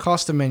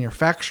cost of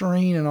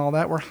manufacturing and all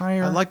that were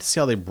higher. I'd like to see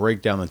how they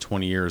break down the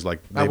 20 years.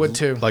 I would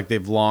too. Like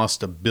they've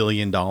lost $1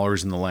 billion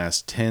in the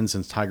last 10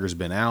 since Tiger's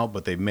been out,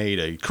 but they've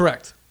made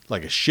correct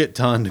like a shit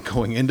ton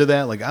going into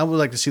that. Like I would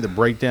like to see the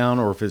breakdown,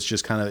 or if it's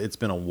just it's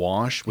been a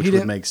wash, which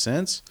would make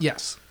sense.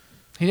 Yes.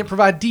 He didn't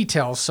provide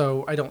details,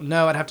 so I don't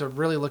know. I'd have to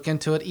really look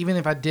into it. Even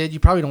if I did, you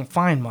probably don't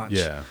find much.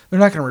 Yeah. They're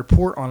not going to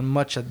report on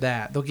much of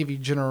that. They'll give you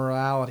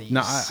generalities.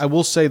 Now, I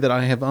will say that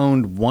I have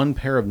owned one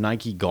pair of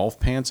Nike golf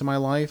pants in my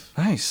life.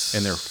 Nice.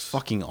 And they're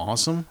fucking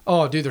awesome.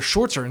 Oh, dude, their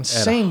shorts are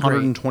insane. At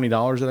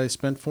 $120 that I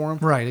spent for them.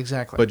 Right,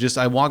 exactly. But just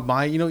I walk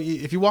by,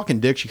 if you walk in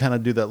Dick's, you kind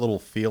of do that little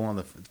feel on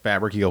the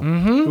fabric. You go,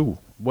 ooh,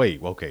 wait,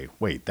 I'm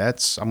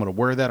going to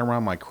wear that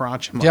around my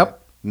crotch.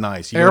 Yep.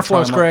 Nice.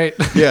 Airflow's great.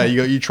 Yeah,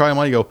 you try them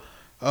on, you go,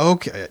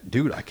 okay,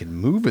 dude, I can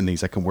move in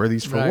these. I can wear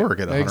these for work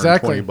at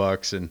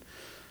 $120.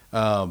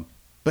 And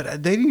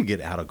but they didn't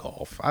get out of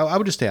golf. I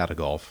would just stay out of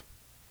golf.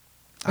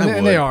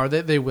 And they are.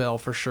 They will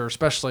for sure.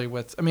 Especially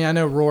with. I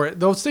know Rory.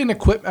 They'll stay in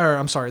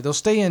they'll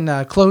stay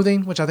in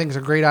clothing, which I think is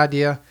a great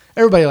idea.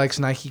 Everybody likes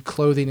Nike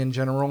clothing in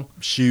general.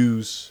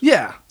 Shoes.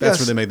 Yeah, that's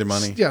where they made their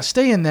money. Yeah,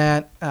 stay in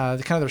that. Kind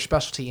of their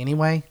specialty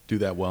anyway. Do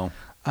that well.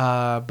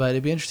 But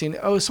it'd be interesting.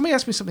 Oh, somebody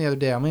asked me something the other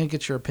day. I'm going to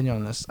get your opinion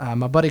on this.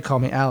 My buddy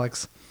called me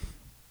Alex.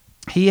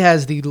 He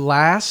has the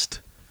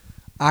last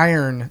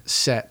iron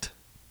set.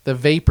 The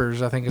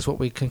Vapors, I think, is what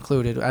we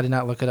concluded. I did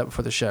not look it up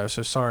for the show,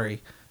 so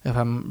sorry if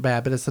I'm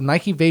bad. But it's the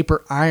Nike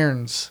Vapor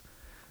Irons.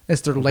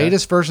 It's their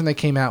latest version they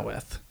came out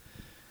with.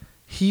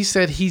 He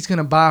said he's going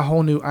to buy a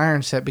whole new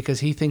iron set because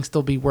he thinks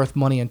they'll be worth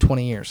money in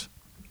 20 years.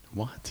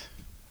 What?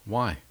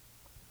 Why?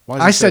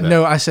 I said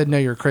no. I said no.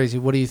 You're crazy.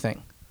 What do you think?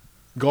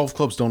 Golf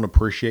clubs don't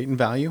appreciate in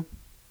value,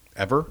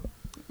 ever.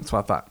 That's what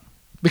I thought.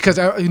 Because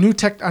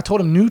I told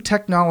him new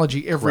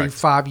technology every Correct.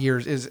 5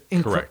 years is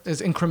Correct.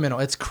 is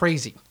incremental. It's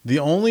crazy. The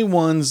only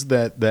ones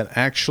that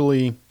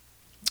actually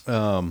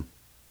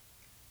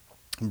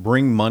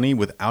bring money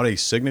without a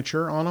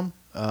signature on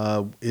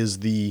them is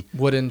the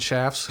Wooden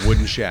shafts.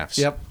 wooden shafts.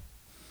 Yep.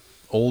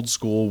 Old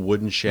school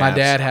wooden shafts. My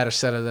dad had a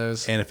set of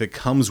those. And if it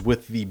comes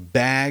with the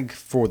bag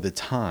for the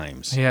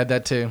times, He had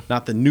that too.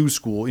 not the new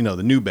school,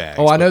 the new bag.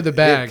 Oh, I know the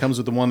bag. It comes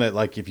with the one that,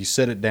 like, if you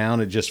set it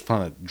down, it just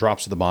kind of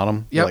drops to the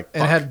bottom. You're Yep. like,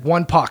 And it fuck. had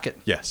one pocket.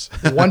 Yes.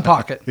 One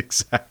pocket.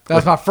 Exactly. That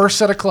was my first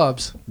set of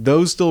clubs.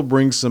 Those still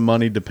bring some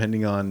money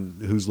depending on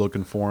who's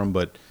looking for them,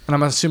 but And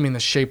I'm assuming the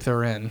shape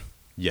they're in.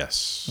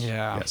 yes.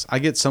 Yeah. Yes. I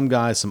get some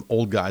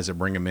old guys that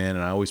bring them in,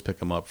 and I always pick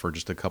them up for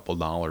just a couple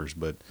 $,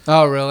 but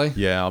Oh, really?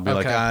 yeah, I'll be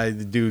Okay.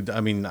 like, dude,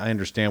 I mean, I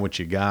understand what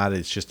you got.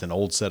 It's just an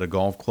old set of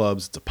golf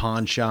clubs. It's a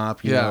pawn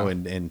shop, you Yeah. know,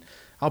 and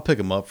I'll pick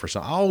them up for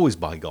some. I always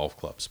buy golf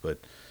clubs, but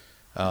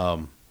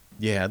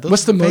yeah. Those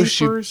What's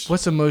Vapors,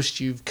 the most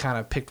you've kind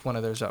of picked one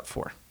of those up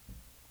for?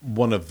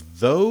 one of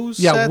those?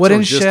 Yeah, sets, wooden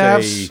or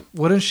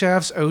just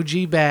shafts,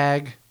 OG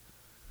bag.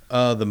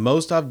 The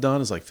most I've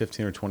done is like $15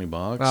 or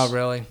 $20. Oh,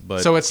 really?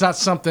 But So it's not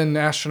something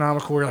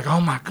astronomical where you're like,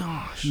 oh my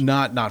gosh.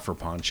 not for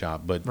pawn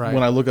shop, but Right.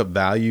 when I look up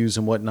values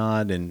and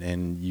whatnot,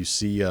 and you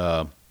see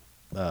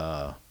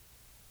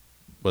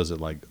was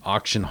it like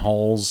auction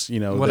halls,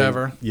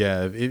 Whatever.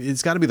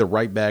 It's got to be the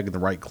right bag and the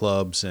right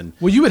clubs, and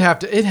Well, it'd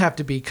have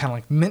to be kind of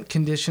like mint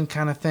condition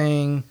kind of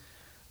thing.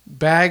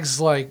 Bags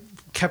like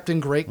kept in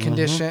great Mm-hmm.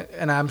 condition,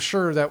 and I'm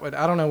sure that would,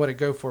 I don't know what it'd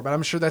go for, but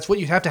I'm sure that's what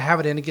you'd have to have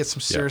it in to get some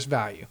serious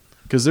value.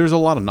 because there's a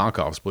lot of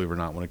knockoffs, believe it or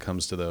not, when it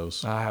comes to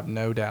those. I have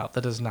no doubt.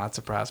 That does not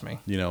surprise me.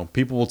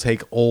 People will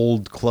take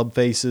old club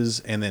faces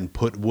and then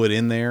put wood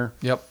in there.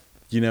 Yep.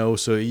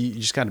 So you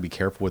just got to be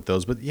careful with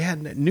those. But yeah,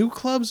 new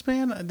clubs,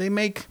 man, they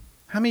make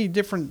how many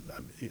different?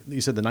 You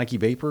said the Nike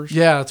Vapors.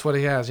 Yeah, that's what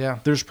he has. Yeah.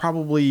 There's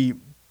probably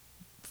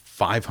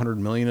 500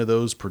 million of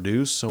those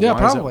produced. So Yeah, why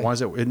probably.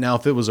 Is it now?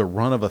 If it was a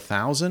run of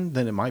 1,000,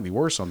 then it might be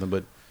worth something.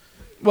 But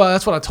Well,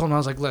 that's what I told him. I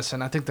was like,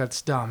 listen, I think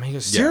that's dumb. He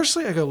goes, Yeah.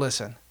 seriously? I go,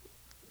 listen,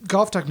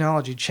 golf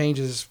technology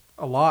changes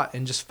a lot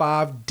in just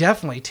 5,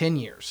 definitely 10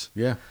 years.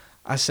 yeah,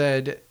 I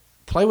said,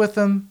 play with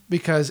them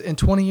because in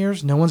 20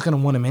 years, no one's going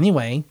to want them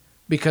anyway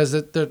because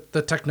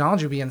the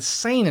technology will be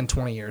insane in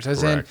 20 years, as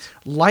Correct.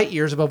 in light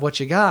years above what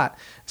you got.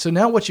 So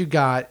now what you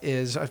got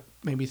is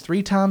maybe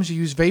 3 times you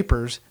use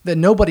Vapors that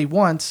nobody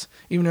wants,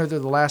 even though they're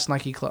the last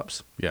Nike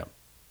clubs. yeah,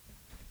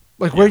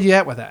 Like, where you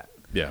at with that?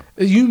 yeah.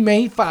 You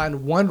may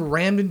find one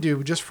random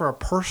dude just for a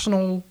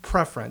personal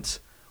preference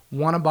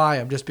want to buy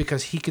them just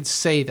because he could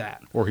say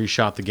that. Or he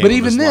shot the game But of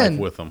even his then, life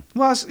with them.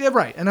 Well, yeah,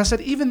 right. And I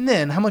said, even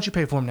then, how much you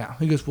pay for them now?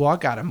 He goes, well, I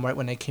got them right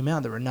when they came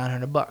out. They were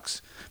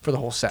 $900 for the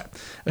whole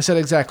set. I said,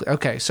 exactly.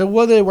 Okay, so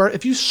what they were,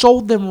 if you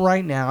sold them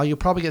right now, you'll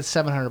probably get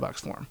 $700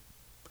 for them.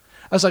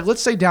 I was like,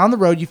 let's say down the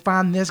road you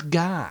find this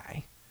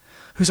guy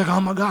who's like,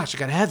 oh my gosh, I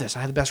got to have this. I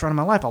had the best run of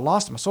my life. I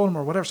lost him. I sold him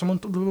or whatever. Someone,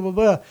 blah, blah, blah,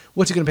 blah.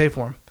 What's he going to pay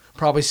for him?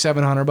 Probably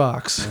 $700.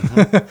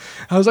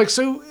 Mm-hmm. I was like,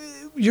 so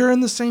you're in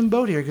the same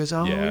boat here. He goes,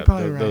 oh, Yeah, you're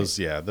probably right.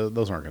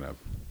 those aren't gonna.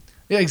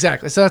 Yeah,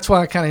 exactly. So that's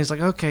why he's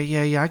like, okay,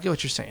 yeah, I get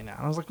what you're saying now.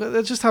 And I was like, well,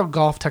 that's just how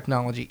golf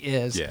technology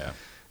is. Yeah,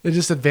 It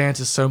just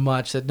advances so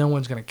much that no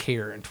one's going to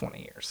care in 20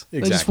 years. They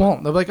just Exactly.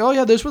 won't. They'll be like, oh,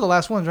 yeah, those were the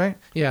last ones, right?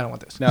 Yeah, I don't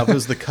want this. now if it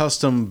was the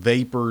custom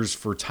Vapors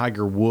for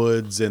Tiger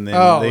Woods, and then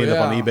Oh, they end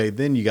up on yeah. eBay,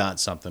 then you got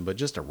something. But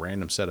just a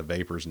random set of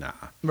Vapors, nah.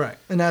 Right.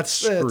 And that's...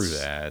 Screw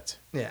that.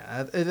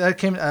 Yeah.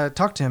 I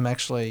talked to him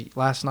actually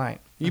last night.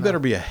 You better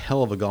be a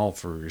hell of a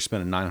golfer. You're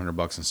spending $900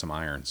 on some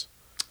irons.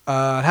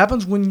 It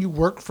happens when you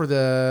work for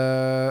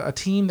a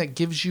team that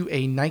gives you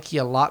a Nike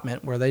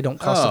allotment where they don't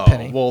cost a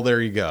penny. Well, there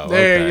you go.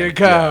 There Okay. you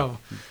go.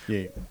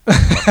 Yeah.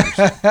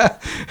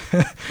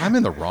 I'm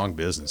in the wrong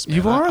business, man.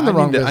 You are in the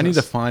wrong I need business.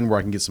 to find where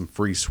I can get some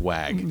free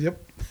swag.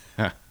 Yep.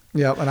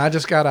 Yep. And I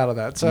just got out of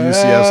that. So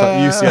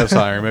UCF's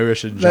hiring. Maybe I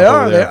should jump They over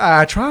are. there.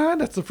 I tried.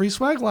 That's the free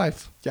swag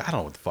life. Yeah, I don't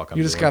know what the fuck I'm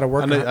You doing. just gotta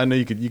work on it. I know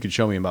you could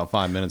show me in about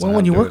 5 minutes. Well, on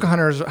when how you to do work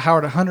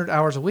it. 100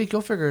 hours a week,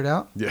 you'll figure it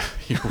out. Yeah,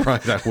 you're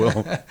right. I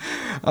will.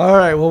 All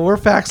right. Well, we're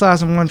Facts,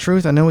 Lies, and One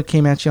Truth. I know we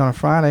came at you on a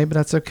Friday, but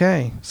that's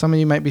okay. Some of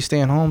you might be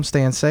staying home,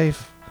 staying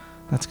safe.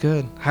 That's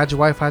good. Hide your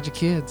wife, hide your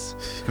kids.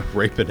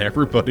 Raping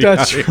everybody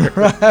That's out here.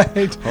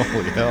 right.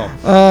 Holy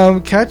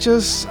hell. Catch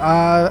us.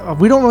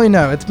 We don't really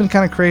know. It's been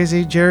kind of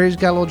crazy. Jerry's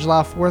got a little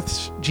July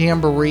 4th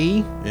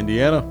jamboree.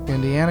 Indiana.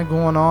 Indiana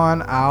going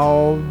on.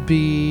 I'll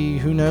be,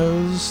 who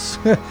knows?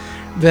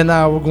 Then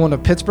we're going to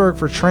Pittsburgh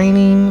for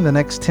training the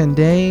next 10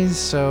 days.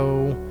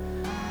 So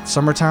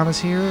summertime is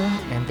here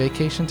and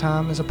vacation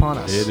time is upon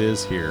us. It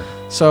is here.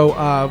 So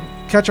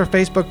catch our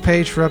Facebook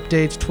page for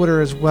updates,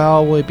 Twitter as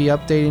well. We'll be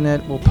updating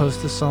it. We'll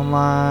post this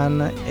online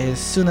as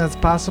soon as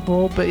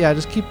possible. But yeah,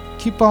 just keep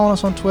following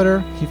us on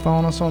Twitter. Keep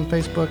following us on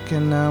Facebook,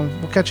 and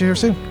we'll catch you here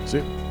soon. See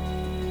you.